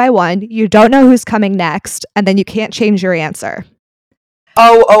them one by one. You don't know who's coming next, and then you can't change your answer.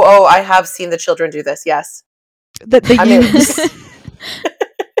 Oh, I have seen the children do this, yes.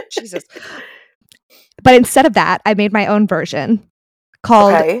 Jesus. But instead of that, I made my own version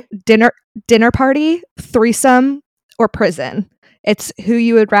called dinner party, threesome, or prison. It's who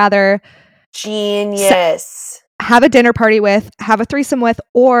you would rather genius have a dinner party with, have a threesome with,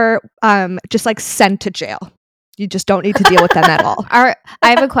 or just like send to jail. You just don't need to deal with them at all. I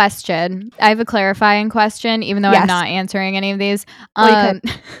have a question. I have a clarifying question, even though I'm not answering any of these. For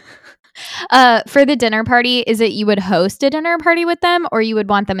the dinner party, is it you would host a dinner party with them, or you would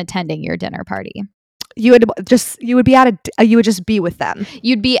want them attending your dinner party? You would just be with them.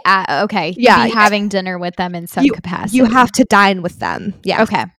 You'd be having dinner with them in some capacity. You have to dine with them. Yeah.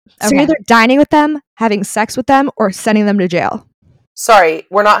 Okay. So you're either dining with them, having sex with them, or sending them to jail. Sorry,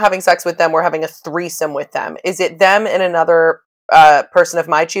 we're not having sex with them. We're having a threesome with them. Is it them and another person of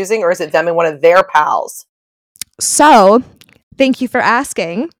my choosing, or is it them and one of their pals? So, thank you for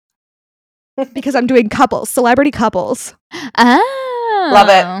asking. Because I'm doing celebrity couples. Oh. Love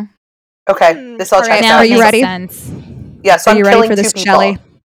it. Okay, this all checks out. Are you ready? Yeah, so are you ready for this, Shelly?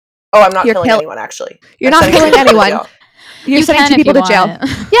 Oh, I'm not killing anyone, actually. You're not killing anyone. You're sending two people to jail.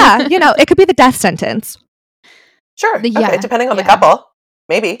 Yeah, it could be the death sentence. Sure. Okay, depending on the couple.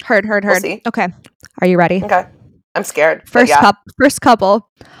 Maybe. Heard. We'll see. Okay. Are you ready? Okay. I'm scared. First couple,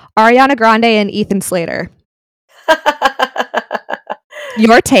 Ariana Grande and Ethan Slater.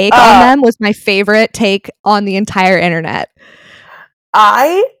 Your take on them was my favorite take on the entire internet.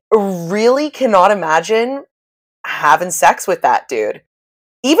 I really cannot imagine having sex with that dude.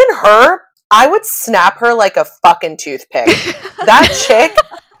 Even her, I would snap her like a fucking toothpick. That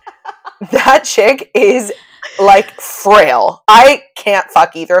chick is like frail. I can't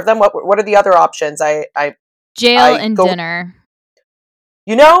fuck either of them. What are the other options? Jail and dinner.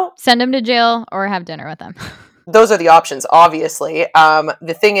 Send them to jail or have dinner with them. Those are the options, obviously.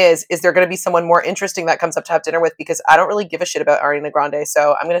 The thing is there going to be someone more interesting that comes up to have dinner with? Because I don't really give a shit about Ariana Grande.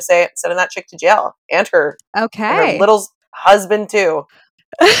 So I'm going to say sending that chick to jail and her little husband too.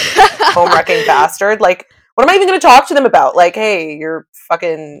 Home wrecking bastard. Like, what am I even going to talk to them about? Like, hey, you're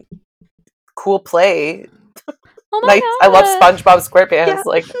fucking cool play. Oh my God. I love SpongeBob SquarePants. Yeah.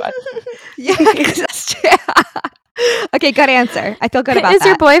 Like, okay, good answer. I feel good about that. Is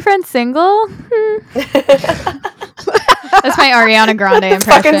your boyfriend single? That's my Ariana Grande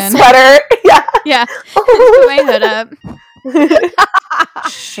impression. Fucking sweater. Yeah. Put my hood up.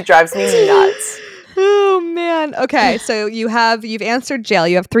 She drives me nuts. Oh man. Okay, so you've answered jail.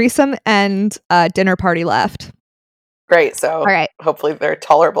 You have threesome and dinner party left. Great. So all right. Hopefully they're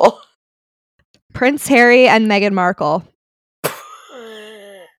tolerable. Prince Harry and Meghan Markle.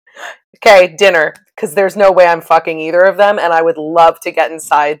 Okay, dinner, because there's no way I'm fucking either of them, and I would love to get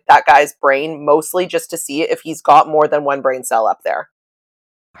inside that guy's brain, mostly just to see if he's got more than one brain cell up there.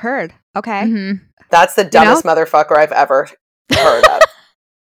 Heard. Okay. Mm-hmm. That's the dumbest motherfucker I've ever heard of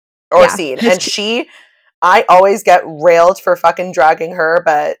or seen. And I always get railed for fucking dragging her,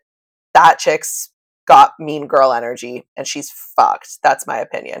 but that chick's got mean girl energy, and she's fucked. That's my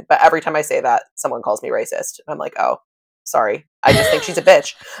opinion. But every time I say that, someone calls me racist. I'm like, oh, sorry. I just think she's a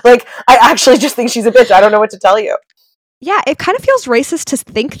bitch. Like, I actually just think she's a bitch. I don't know what to tell you. Yeah, it kind of feels racist to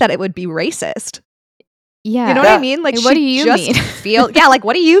think that it would be racist. Yeah. You know what I mean? Like, what do you mean? Like,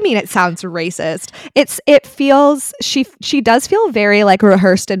 what do you mean it sounds racist? It feels, she does feel very, like,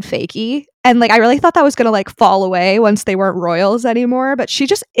 rehearsed and fakey. And, like, I really thought that was going to, like, fall away once they weren't royals anymore. But she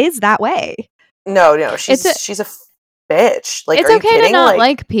just is that way. No, she's a bitch. Like, it's are you okay kidding? to not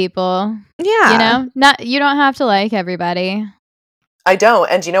like people. Yeah. You don't have to like everybody. I don't.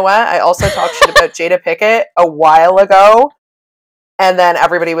 And you know what? I also talked shit about Jada Pinkett a while ago. And then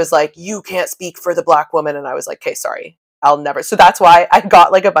everybody was like, you can't speak for the black woman. And I was like, okay, sorry. I'll never. So that's why I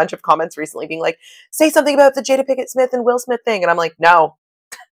got like a bunch of comments recently being like, say something about the Jada Pinkett Smith and Will Smith thing. And I'm like, no,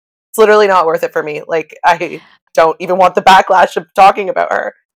 it's literally not worth it for me. Like, I don't even want the backlash of talking about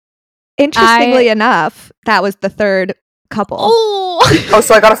her. Interestingly enough, that was the third couple. Oh,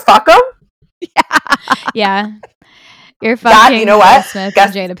 so I gotta fuck them? Yeah. You're fucking you know what? Will Smith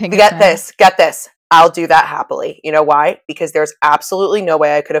and Jada Pinkett Get this. I'll do that happily. You know why? Because there's absolutely no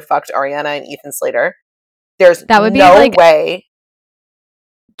way I could have fucked Ariana and Ethan Slater. There's that would be no like way.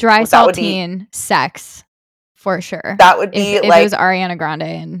 Dry saltine sex for sure. That would be if it was Ariana Grande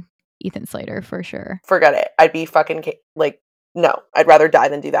and Ethan Slater for sure. Forget it. I'd be fucking like, no, I'd rather die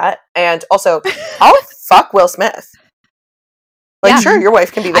than do that. And also, I'll fuck Will Smith. Like, sure, your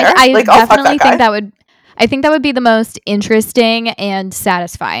wife can be there. I like, I'll definitely fuck that think that would be the most interesting and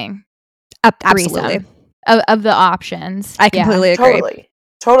satisfying. Absolutely. Of the options. I completely agree.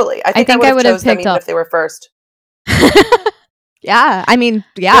 Totally. I think I would have chose them even if they were first. Yeah, I mean,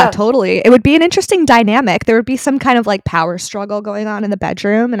 totally. It would be an interesting dynamic. There would be some kind of like power struggle going on in the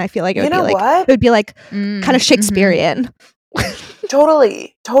bedroom, and I feel like it would be like kind of Shakespearean.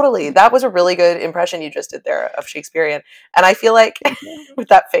 Totally. That was a really good impression you just did there of Shakespearean, and I feel like with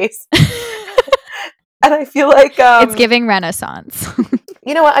that face, and I feel like it's giving Renaissance.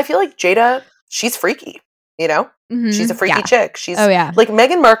 You know what? I feel like Jada, she's freaky. You know, she's a freaky chick. She's like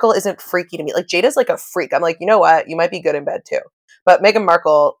Meghan Markle isn't freaky to me. Like Jada's like a freak. I'm like, you know what? You might be good in bed too, but Meghan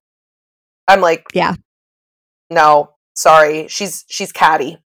Markle, I'm like, no, sorry, she's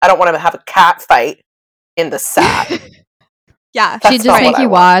catty. I don't want to have a cat fight in the sack. She'd just make you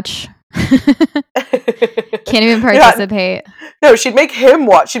watch. Can't even participate. No, she'd make him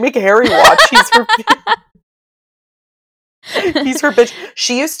watch. She'd make Harry watch. He's her bitch.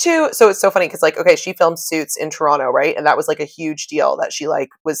 She used to, so it's so funny because like, okay, she filmed Suits in Toronto, right? And that was like a huge deal that she like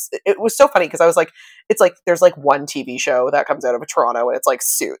it was so funny because I was like, it's like, there's like one TV show that comes out of Toronto and it's like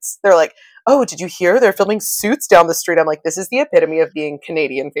Suits. They're like, oh, did you hear? They're filming Suits down the street. I'm like, this is the epitome of being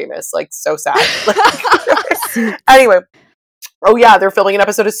Canadian famous. Like, so sad. Anyway. Oh yeah, they're filming an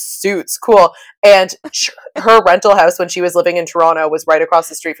episode of Suits. Cool. And her rental house when she was living in Toronto was right across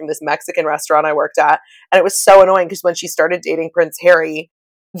the street from this Mexican restaurant I worked at. And it was so annoying because when she started dating Prince Harry,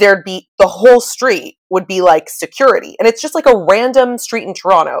 there'd be the whole street would be like security. And it's just like a random street in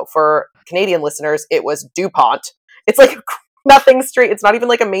Toronto. For Canadian listeners, it was DuPont. It's like nothing street. It's not even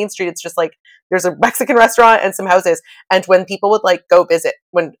like a main street. It's just like there's a Mexican restaurant and some houses. And when people would like go visit,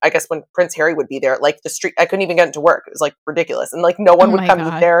 when Prince Harry would be there, like the street, I couldn't even get into work. It was like ridiculous. And like no one would come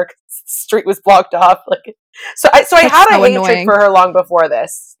there because the street was blocked off. Like, so I had a hatred for her long before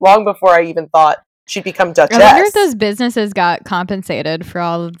this, long before I even thought she'd become Duchess. I wonder if those businesses got compensated for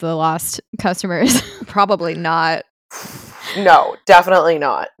all of the lost customers. Probably not. No, definitely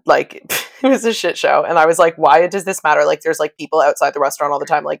not. Like, it was a shit show. And I was like, why does this matter? Like, there's like people outside the restaurant all the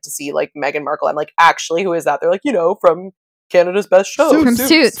time, like to see like Meghan Markle. I'm like, actually, who is that? They're like, you know, from Canada's Best Show. From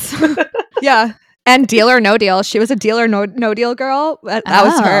Suits. Yeah. And Deal or No Deal. She was a Deal or No Deal girl. That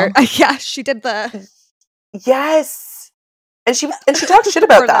was her. Yeah, she did the... Yes. And she talked shit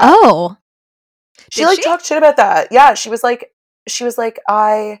about that. Oh. She talked shit about that. Yeah, she was like,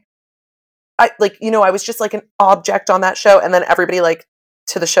 I like, you know, I was just like an object on that show. And then everybody like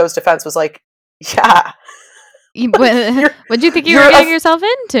to the show's defense was like, yeah. What do you think you were getting yourself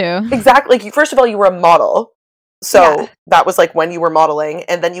into? Exactly. Like, first of all, you were a model. So that was like when you were modeling.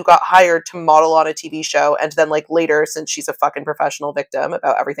 And then you got hired to model on a TV show. And then like later, since she's a fucking professional victim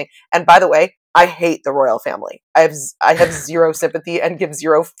about everything. And by the way, I hate the royal family. I have zero sympathy and give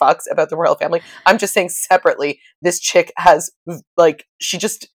zero fucks about the royal family. I'm just saying separately, this chick has like, she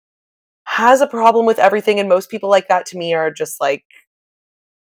just has a problem with everything, and most people like that to me are just like,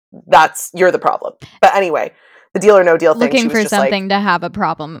 you're the problem. But anyway, the Deal or No Deal thing. Looking for something to have a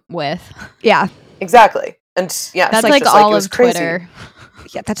problem with. Yeah, exactly. And yeah, that's like all of Twitter.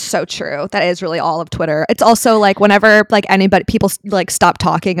 Yeah, that's so true. That is really all of Twitter. It's also like whenever like people like stop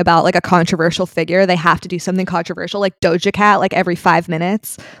talking about like a controversial figure, they have to do something controversial. Like Doja Cat, like every 5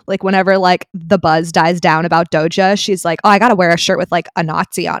 minutes, like whenever like the buzz dies down about Doja, she's like, oh, I gotta wear a shirt with like a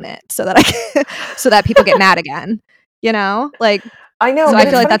Nazi on it so that so that people get mad again. You know, like I know. So I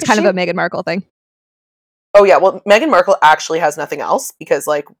feel like that's kind of a Meghan Markle thing. Oh yeah, well, Meghan Markle actually has nothing else because,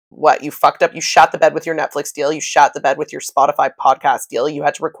 like, what, you fucked up? You shot the bed with your Netflix deal. You shot the bed with your Spotify podcast deal. You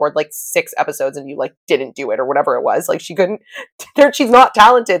had to record like 6 episodes and you like didn't do it or whatever it was. Like, she couldn't. She's not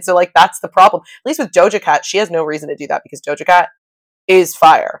talented, so like that's the problem. At least with Doja Cat, she has no reason to do that because Doja Cat is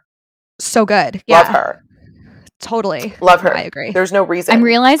fire. So good. Love her. Totally. Love her. I agree. There's no reason. I'm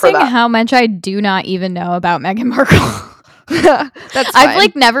realizing how much I do not even know about Meghan Markle. That's fine. I've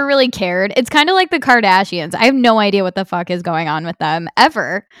like never really cared. It's kind of like the Kardashians. I have no idea what the fuck is going on with them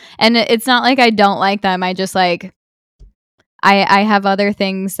ever. And it's not like I don't like them. I just like I have other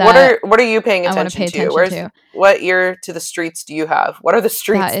things that What are you paying attention to? What ear to the streets do you have? What are the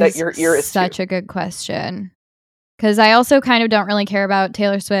streets that your ear is such a good question. Cuz I also kind of don't really care about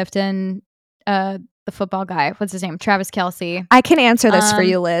Taylor Swift and the football guy. What's his name? Travis Kelce. I can answer this for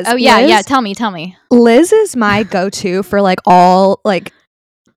you, Liz. Oh yeah, Liz, yeah. Tell me. Liz is my go-to for like all like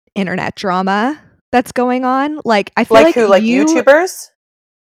internet drama that's going on. Like I feel like who, like YouTubers?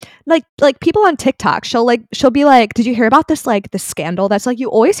 Like people on TikTok. She'll be like, "Did you hear about this scandal?" That's like you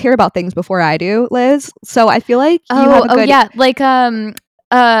always hear about things before I do, Liz. So I feel like you have a good like London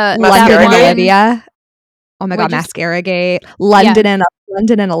Olivia. Oh my God, Mascara Gate, London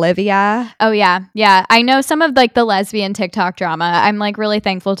and Olivia. Oh yeah. Yeah. I know some of like the lesbian TikTok drama. I'm like really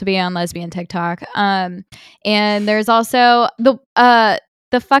thankful to be on lesbian TikTok. And there's also the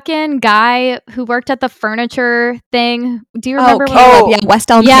fucking guy who worked at the furniture thing. Do you remember? Caleb. Yeah,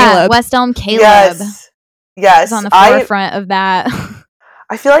 West Elm Caleb. West Elm Caleb. Yes. Was on the forefront of that.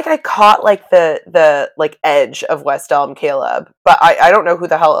 I feel like I caught like the like edge of West Elm Caleb, but I don't know who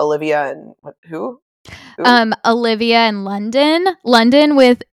the hell Olivia and who? Olivia and London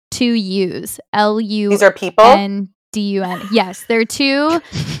with 2 U's. L-U. These are people? N-D-U-N. Yes, they're 2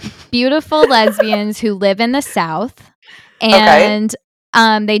 beautiful lesbians who live in the South, and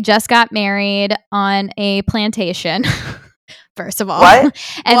they just got married on a plantation. First of all, what?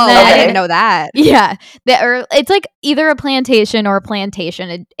 And Whoa, then, I didn't know that. Yeah, it's like either a plantation or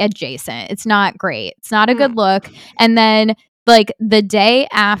plantation adjacent. It's not great. It's not a good look. And then, like the day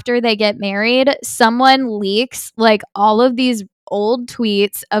after they get married, someone leaks like all of these old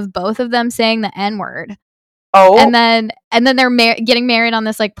tweets of both of them saying the N-word. Oh, and then they're getting married on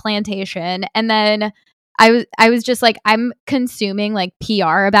this like plantation, and then I was just like, I'm consuming like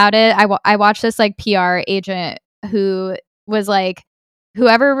PR about it. I watched this like PR agent who was like,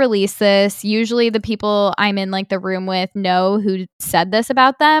 whoever released this, usually the people I'm in like the room with know who said this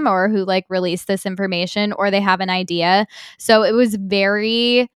about them or who like released this information, or they have an idea. So it was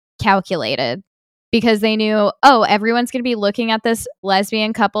very calculated because they knew, oh, everyone's going to be looking at this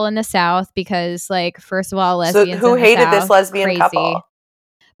lesbian couple in the South because, like, first of all, lesbians. So who in the hated South, this lesbian crazy. couple?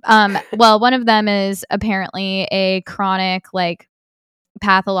 Well, one of them is apparently a chronic, like,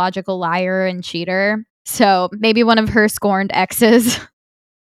 pathological liar and cheater. So maybe one of her scorned exes.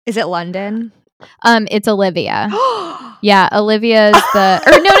 Is it London? It's Olivia. Yeah, Olivia's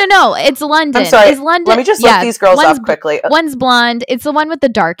no, it's London. I'm sorry. Is London? Let me just look these girls up quickly. One's blonde. It's the one with the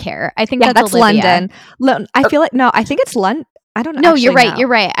dark hair. I think that's Olivia. London. I feel like I think it's London. I don't know. No, you're right. You're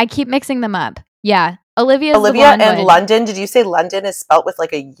right. I keep mixing them up. Yeah, Olivia and one. London. Did you say London is spelt with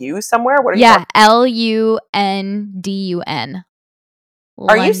like a U somewhere? What are you talking? Lundun.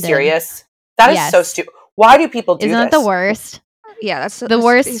 Are you serious? That is so stupid. Why do people do this? Isn't that the worst? Yeah, that's the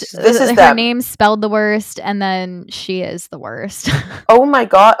worst. This is her them. name's spelled the worst, and then she is the worst. Oh my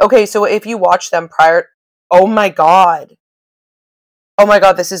God. Okay, so if you watch them prior, oh my God,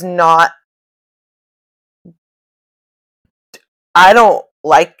 this is not. I don't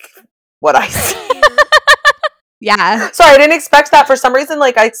like what I see. Yeah. Sorry, I didn't expect that for some reason.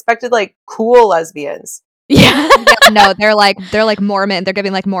 Like I expected like cool lesbians. Yeah. No, they're like Mormon. They're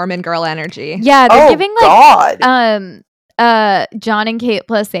giving like Mormon girl energy. Yeah, they're giving like God. John and Kate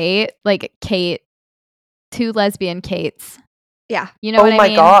 +8, like Kate, 2 lesbian Kates. Yeah. You know what I mean? Oh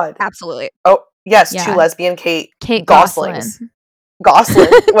my God. Absolutely. Oh, yes, 2 lesbian Kate Goslings. Goslings.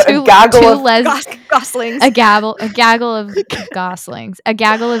 A gaggle of Goslings. A gaggle of Goslings. A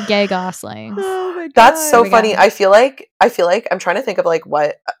gaggle of gay Goslings. Oh my God. That's so funny. I feel like I'm trying to think of like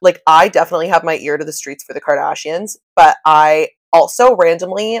what, like I definitely have my ear to the streets for the Kardashians, but I also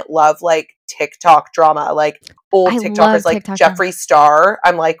randomly love like TikTok drama, like old TikTokers like TikTok Jeffree Star.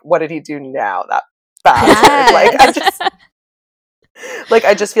 I'm like, what did he do now? That bastard. Like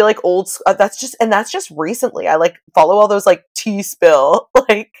I just feel like that's just recently. I like follow all those like T-Spill,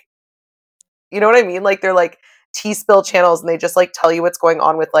 like, you know what I mean? Like they're like T-Spill channels and they just like tell you what's going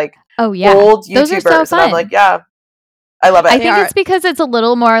on with like old YouTubers. Those are so fun. And I'm like, yeah, I love it. I think it's because it's a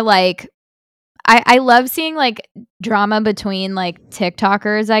little more like, I love seeing like drama between like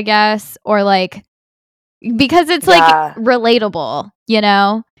TikTokers, I guess, or like, because it's like relatable, you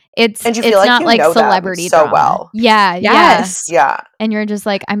know? And you feel not like celebrity so drama. Well. Yeah. Yes. Yeah. And you're just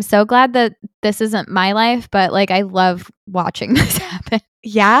like, I'm so glad that this isn't my life, but like I love watching this happen.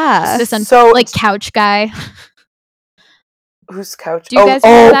 Yeah. Like couch guy. Who's couch? Do you guys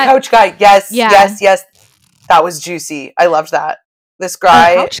remember that? Couch guy. Yes. That was juicy. I loved that. This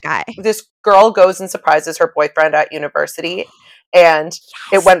guy, couch guy. This girl goes and surprises her boyfriend at university, and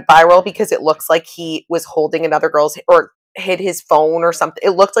it went viral because it looks like he was holding another girl's or hid his phone or something.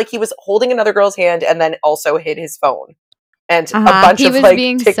 It looked like he was holding another girl's hand and then also hid his phone. And a bunch of like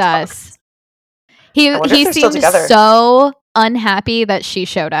being TikToks. sus. He seemed so unhappy that she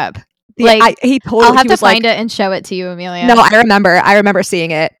showed up. Like he totally. I'll have to find it and show it to you, Amelia. No, I remember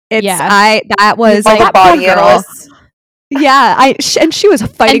seeing it. That was like that body analysts. Yeah, and she was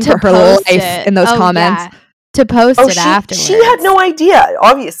fighting for her life in those comments. Yeah. To post it afterwards. She had no idea.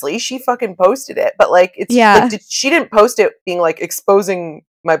 Obviously, she fucking posted it, but like it's like she didn't post it being like exposing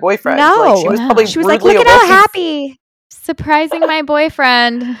my boyfriend. No, like, she was probably like, look at how happy, surprising my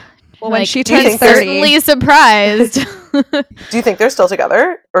boyfriend. Well, when Like, she turns he's 30, certainly surprised. Do you think they're still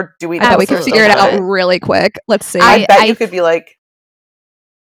together, or do we? I bet we can Absolutely figure it out not. really quick. Let's see. I bet you I- could be like,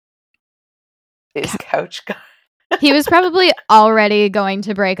 is couch guy? He was probably already going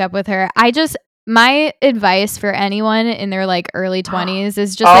to break up with her. My advice for anyone in their like early 20s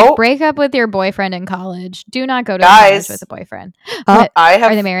is just Oh. like break up with your boyfriend in college. Do not go to Guys. college with a boyfriend. Oh, What? I Are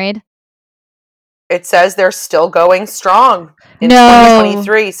they have. married? It says they're still going strong in No.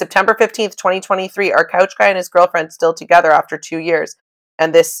 2023, September 15th, 2023. Our couch guy and his girlfriend still together after 2 years,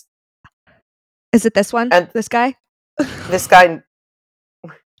 and this Is it this one? And- This guy? guy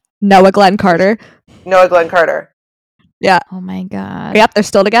Noah Glenn Carter. Noah Glenn Carter. Oh my god. Yep, they're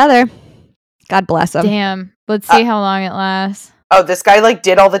still together. God bless them. Damn. Let's see how long it lasts. Oh, this guy like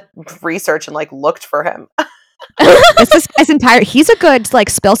did all the research and like looked for him. This guy's entire. He's a good like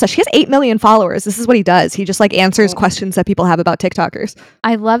spill session. He has 8 million followers. This is what he does. He just like answers questions that people have about TikTokers.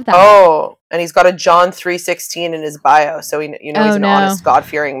 I love that. Oh, and he's got a John 3:16 in his bio, so he's Oh, an no. honest,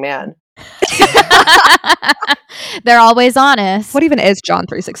 God-fearing man. They're always honest. What even is John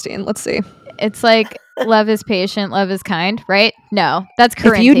 3:16? Let's see. It's like love is patient, love is kind, right? No, that's If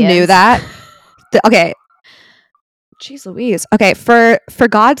Corinthians. you knew that, okay. Jeez Louise. Okay, for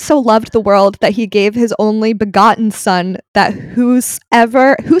God so loved the world that he gave his only begotten son, that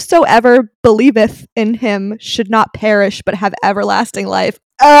whosoever believeth in him should not perish but have everlasting life.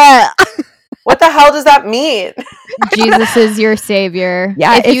 What the hell does that mean? Jesus is your savior.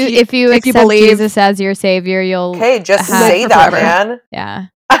 Yeah, if you accept believe- Jesus as your savior, you'll Okay, just have say that, forever. man. yeah.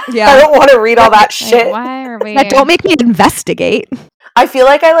 Yeah. I don't want to read all that Like, shit. why are we? Now, don't make me investigate. I feel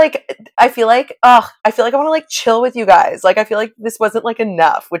like I want to like chill with you guys. Like I feel like this wasn't like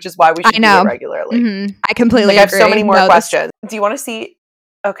enough, which is why we should I know. do it regularly. Mhm. I completely Like I have agree. so many more No, this- questions. Do you want to see?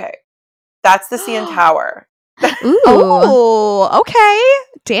 Okay, that's the CN Tower. Ooh. Oh, okay.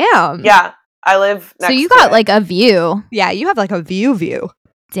 Damn. Yeah, I live next So you to got it. like a view. Yeah, you have like a view.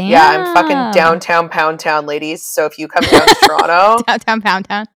 Damn. Yeah, I'm fucking downtown Pound Town, ladies. So if you come down to Toronto, Downtown Pound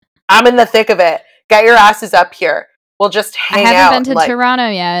Town. I'm in the thick of it. Get your asses up here. We'll just hang I out. haven't been to like, Toronto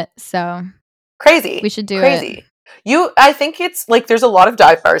yet, so Crazy. we should do Crazy. I think it's like there's a lot of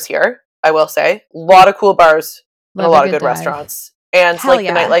dive bars here. I will say, a lot of cool bars and a Love lot of good dive. restaurants. And Hell like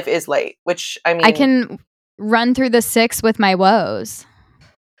yeah. the nightlife is late, which I mean, I can run through the 6 with my woes.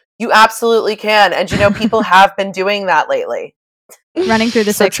 you absolutely can. And you know, people have been doing that lately. Running through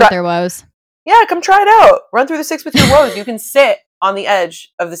the So 6 try- with their woes. Yeah, come try it out. Run through the 6 with your woes. You can sit on the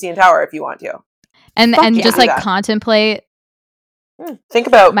edge of the CN Tower if you want to. And Fuck and yeah. just Do like that. contemplate Think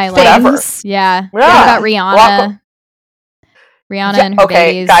about my whatever. life. Yeah. Think Yeah. about Rihanna. Rihanna and her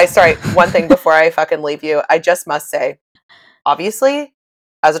Okay, babies. guys, sorry. One thing before I fucking leave you, I just must say, obviously,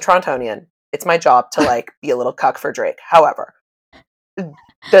 as a Torontonian, it's my job to like be a little cuck for Drake. However,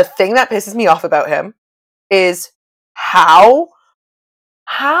 the thing that pisses me off about him is how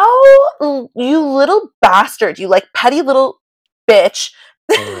you little bastard, you like petty little bitch.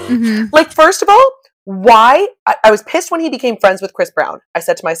 Mhm. Like, first of all, why? I was pissed when he became friends with Chris Brown. I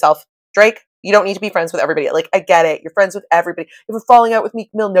said to myself, Drake, you don't need to be friends with everybody. Like, I get it. You're friends with everybody. You have a falling out with Meek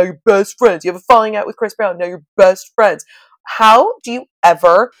Mill. Now you're best friends. You have a falling out with Chris Brown. Now you're best friends. How do you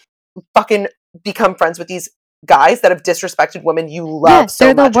ever fucking become friends with these guys that have disrespected women you love so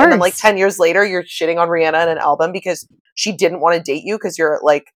they're the much? And then like worst. 10 years later, you're shitting on Rihanna in an album because she didn't want to date you because you're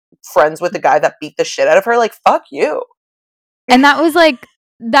like friends with the guy that beat the shit out of her. Like, fuck you. And that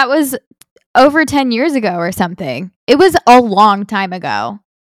was over 10 years ago or something. It was a long time ago.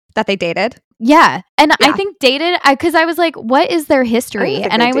 That they dated. Yeah. And I Yeah. think dated, because I was like, what is their history?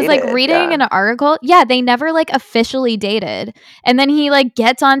 think And they I was like dated, reading yeah. an article. Yeah, they never like officially dated. And then he like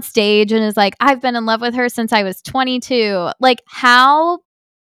gets on stage and is like, I've been in love with her since I was 22. Like, how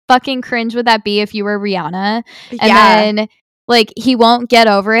fucking cringe would that be if you were Rihanna? And then like he won't get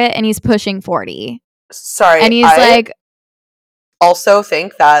over it and he's pushing 40. Sorry. And he's I like, also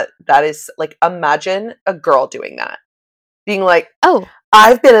think that is like, imagine a girl doing that. Being like, oh,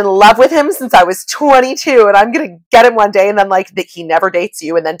 I've been in love with him since I was 22 and I'm going to get him one day. And then like he never dates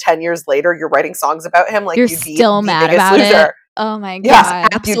you. And then 10 years later, you're writing songs about him. Like you're you'd be still the mad biggest about loser. it. Oh my God. Yes, you'd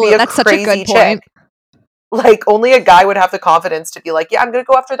be absolutely. a That's such a good crazy point. chick. Like only a guy would have the confidence to be like, yeah, I'm going to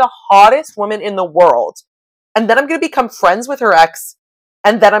go after the hottest woman in the world. And then I'm going to become friends with her ex.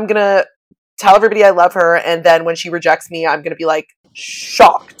 And then I'm going to tell everybody I love her. And then when she rejects me, I'm going to be like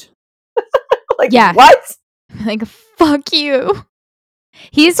shocked. Like, Yeah. what? Like, fuck you.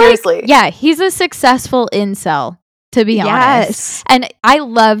 He's Seriously. like, yeah, he's a successful incel, to be honest. Yes. And I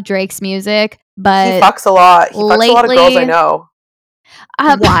love Drake's music, He but fucks a lot. He fucks a lot of girls I lately- know.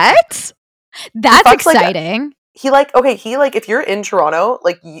 What? that's fucks, like, exciting. He like, okay, he like, if you're in Toronto,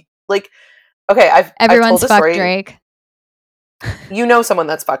 like like, okay, I've Everyone's told the fucked story. Drake. You know someone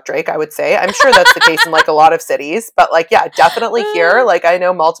that's fucked Drake, I would say. I'm sure that's the case in like a lot of cities, but like, yeah, definitely here. Like, I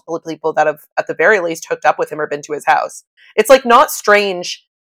know multiple people that have at the very least hooked up with him or been to his house. It's like not strange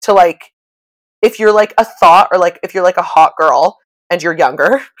to like, if you're like a thought, or like if you're like a hot girl and you're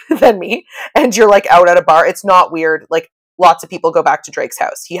younger than me and you're like out at a bar, it's not weird. Like, lots of people go back to Drake's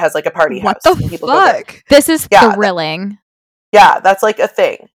house. He has like a party house. What the and people go there. fuck? This is thrilling. That's like a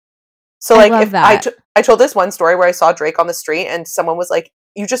thing. So like, love if that. I told this one story where I saw Drake on the street and someone was like,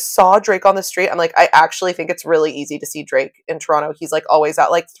 you just saw Drake on the street? I'm like, I actually think it's really easy to see Drake in Toronto. He's like always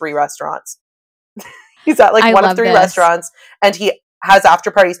at like 3 restaurants. He's at like one of 3 restaurants, and he has after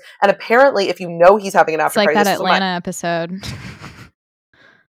parties. And apparently, if you know he's having an after party, it's like that Atlanta episode.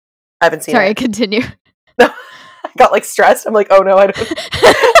 I haven't seen Sorry, it. continue. No, I got like stressed. I'm like, oh no, I don't.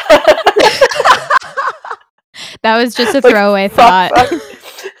 That was just a throwaway thought. Fuck.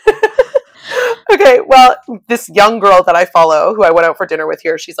 Okay, well, this young girl that I follow, who I went out for dinner with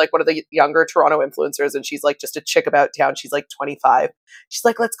here, she's like one of the younger Toronto influencers, and she's like just a chick about town. She's like 25. She's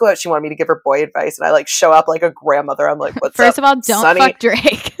like, let's go out. She wanted me to give her boy advice, and I like show up like a grandmother. I'm like, what's First up, of all, don't Sonny? fuck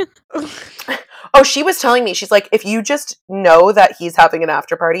Drake. Oh, she was telling me, she's like, if you just know that he's having an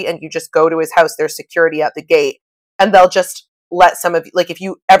after party and you just go to his house, there's security at the gate, and they'll just let some of you, like,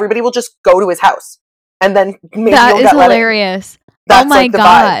 everybody will just go to his house, and then maybe that you'll is get let hilarious. That's oh my like the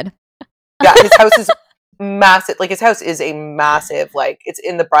god. Vibe. Yeah, his house is massive. Like, his house is a massive, like, it's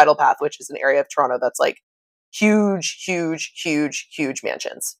in the Bridle Path, which is an area of Toronto that's like huge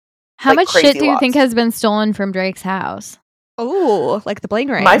mansions. How like, much shit do you lots. think has been stolen from Drake's house? Oh, like the bling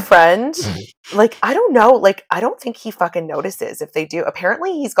ring. My friend, like, I don't know. Like, I don't think he fucking notices if they do.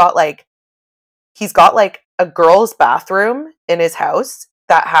 Apparently, he's got like a girl's bathroom in his house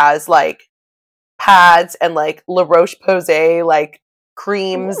that has like pads and like La Roche-Posay like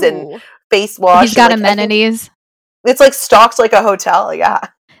creams and face wash. He's got and, like, amenities. It's like stocked like a hotel. Yeah.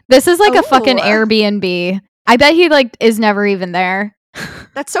 This is like a fucking Airbnb. I bet he like is never even there.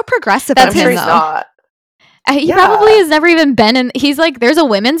 That's so progressive. I'm sure he's not. He probably has never even been in. He's like, there's a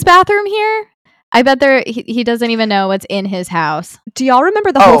women's bathroom here. I bet he doesn't even know what's in his house. Do y'all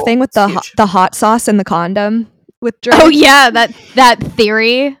remember the whole thing with the hot sauce and the condom with Drake? Oh yeah, that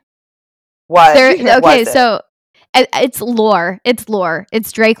theory. What? Okay, so it's lore. It's lore.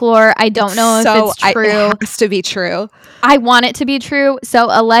 It's Drake lore. I don't know if it's true. It has to be true. I want it to be true. So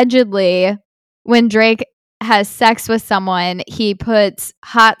allegedly, when Drake has sex with someone, he puts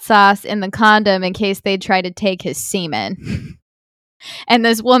hot sauce in the condom in case they try to take his semen. And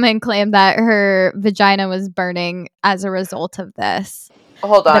this woman claimed that her vagina was burning as a result of this.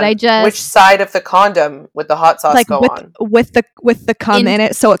 Hold on. But which side of the condom would the hot sauce go on? With the cum in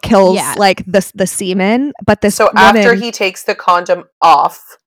it, so it kills like the semen. But this woman, after he takes the condom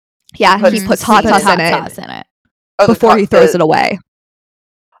off, he puts hot sauce in it before he throws it away.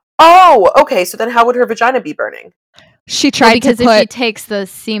 Oh, okay. So then how would her vagina be burning? She tried because if she takes the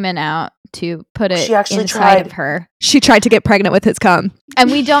semen out to put it inside of her. She tried to get pregnant with his cum.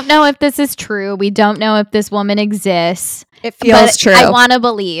 And we don't know if this is true. We don't know if this woman exists. It feels true. I want to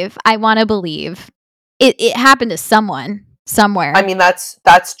believe. It happened to someone somewhere. I mean,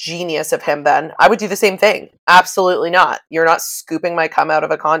 that's genius of him then. I would do the same thing. Absolutely not. You're not scooping my cum out of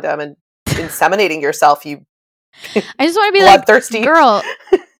a condom and inseminating yourself, you I just want to be bloodthirsty like, girl,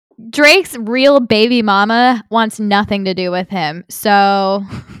 Drake's real baby mama wants nothing to do with him. So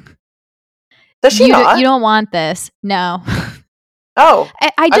does she not? You don't want this. No. Oh.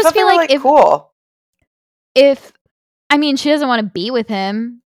 I just feel like cool. I mean, she doesn't want to be with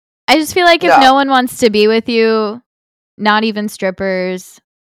him. I just feel like if no one wants to be with you, not even strippers,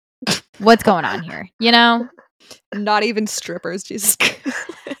 what's going on here? You know? Not even strippers, Jesus.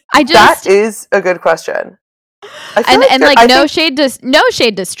 That is a good question. No shade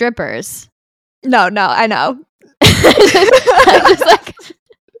to strippers. No, I know. I'm just like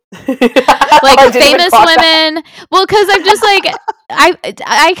famous women. Well, because I'm just like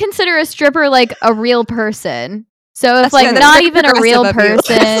I consider a stripper like a real person. So if like not even a real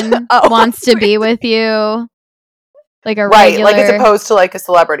person wants to be with you, like a regular, like as opposed to like a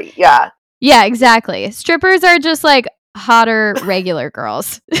celebrity, yeah, exactly. Strippers are just like hotter regular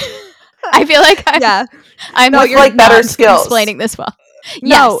girls. I feel like I'm like better skills. Explaining this well.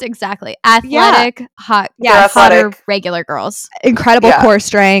 No. Yes, exactly. Athletic, hotter regular girls. Incredible core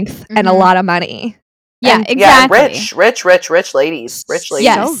strength and a lot of money. Yeah, exactly. Rich ladies. Rich ladies.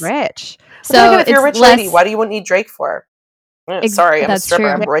 Yes. So rich. So if you're a rich lady, why do you need Drake for? Sorry, I'm a stripper.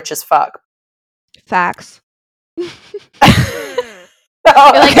 True. I'm rich as fuck. Facts. You're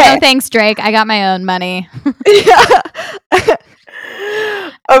like, no thanks, Drake. I got my own money.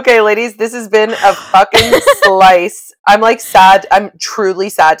 Okay, ladies, this has been a fucking slice. I'm like sad. I'm truly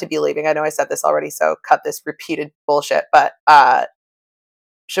sad to be leaving. I know I said this already, so cut this repeated bullshit. But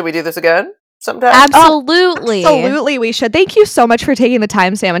should we do this again sometime? Absolutely. Absolutely, we should. Thank you so much for taking the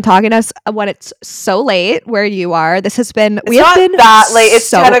time, Sam, and talking to us when it's so late where you are. This has been. It's not that late. It's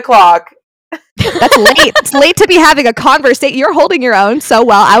 10 o'clock. That's late. It's late to be having a conversation. You're holding your own so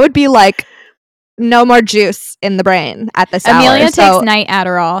well. I would be like, no more juice in the brain at this Amelia hour. takes night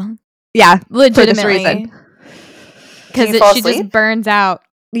Adderall. Yeah, legitimately, because she just burns out.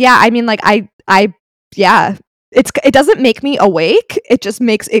 Yeah, I mean, like yeah, it doesn't make me awake. It just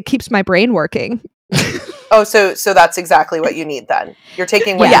keeps my brain working. Oh, so that's exactly what you need then. You're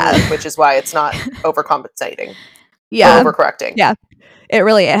taking what you need, which is why it's not overcompensating. Yeah, or overcorrecting. Yeah, it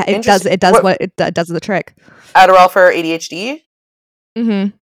really it does what it does the trick. Adderall for ADHD.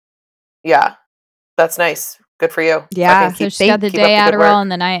 Mm-hmm. Yeah. That's nice. Good for you. Yeah. So she's got the day Adderall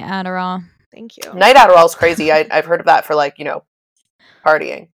and the night Adderall. Thank you. Night Adderall is crazy. I've heard of that for like,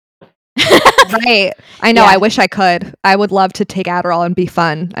 partying. Right. I know. Yeah. I wish I could. I would love to take Adderall and be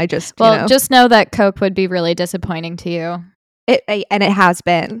fun. I just, just know that Coke would be really disappointing to you. And it has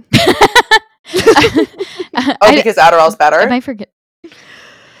been. Because Adderall's better? I might forget.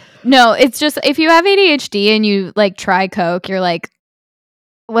 No, it's just if you have ADHD and you like try Coke, you're like,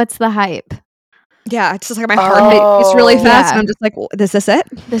 what's the hype? Yeah, it's just like my heart beats really fast, and I'm just like, is this it?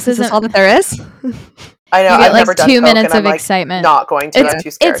 Is this all that there is? I know. You get I've never done 2 Coke, minutes and of I'm, excitement. Not going to. I'm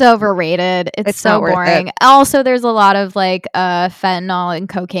too scared. It's overrated. It's so boring. Also, there's a lot of like fentanyl and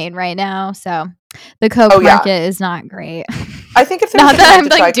cocaine right now, so the Coke market is not great. I think if there was not that I'm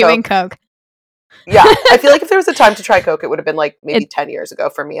like doing Coke. Yeah, I feel like if there was a time to try Coke, it would have been like maybe 10 years ago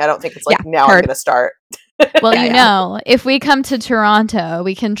for me. I don't think it's like now I'm going to start. Well, if we come to Toronto,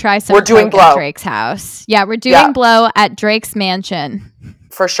 we can try some. We're doing Coke blow at Drake's house. Yeah, we're doing blow at Drake's mansion.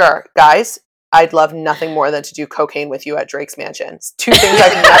 For sure. Guys, I'd love nothing more than to do cocaine with you at Drake's mansion. It's 2 things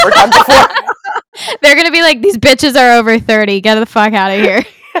I've never done before. They're going to be like, these bitches are over 30. Get the fuck out of here.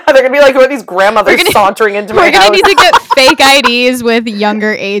 They're going to be like, who are these grandmothers sauntering into my house? We're going to need to get fake IDs with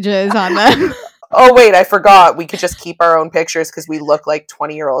younger ages on them. Oh, wait, I forgot. We could just keep our own pictures because we look like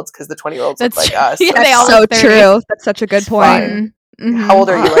 20-year-olds because the 20-year-olds look like us. Yeah, that's so true. That's such a good point. Mm-hmm. How old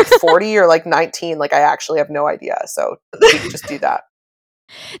are you? Like 40 or like 19? Like, I actually have no idea. So we could just do that.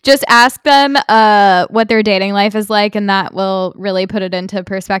 Just ask them what their dating life is like, and that will really put it into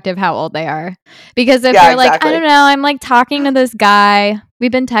perspective how old they are. Because if they're like, I don't know, I'm like talking to this guy. We've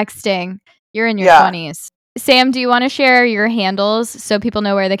been texting. You're in your 20s. Sam, do you want to share your handles so people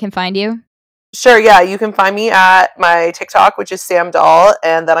know where they can find you? Sure, yeah. You can find me at my TikTok, which is Sam Doll,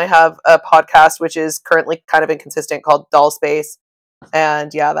 and then I have a podcast, which is currently kind of inconsistent, called Doll Space.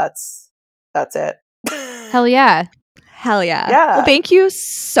 And yeah, that's it. Hell yeah. Hell yeah. Yeah. Well, thank you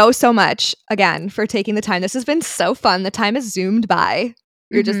so much again for taking the time. This has been so fun. The time has zoomed by.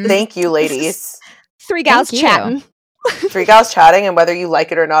 You're just Thank you, ladies. 3 gals chatting. 3 gals chatting, and whether you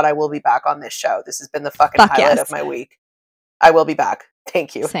like it or not, I will be back on this show. This has been the fucking highlight of my week. I will be back.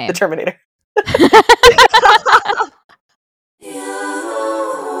 Thank you. Same. The Terminator.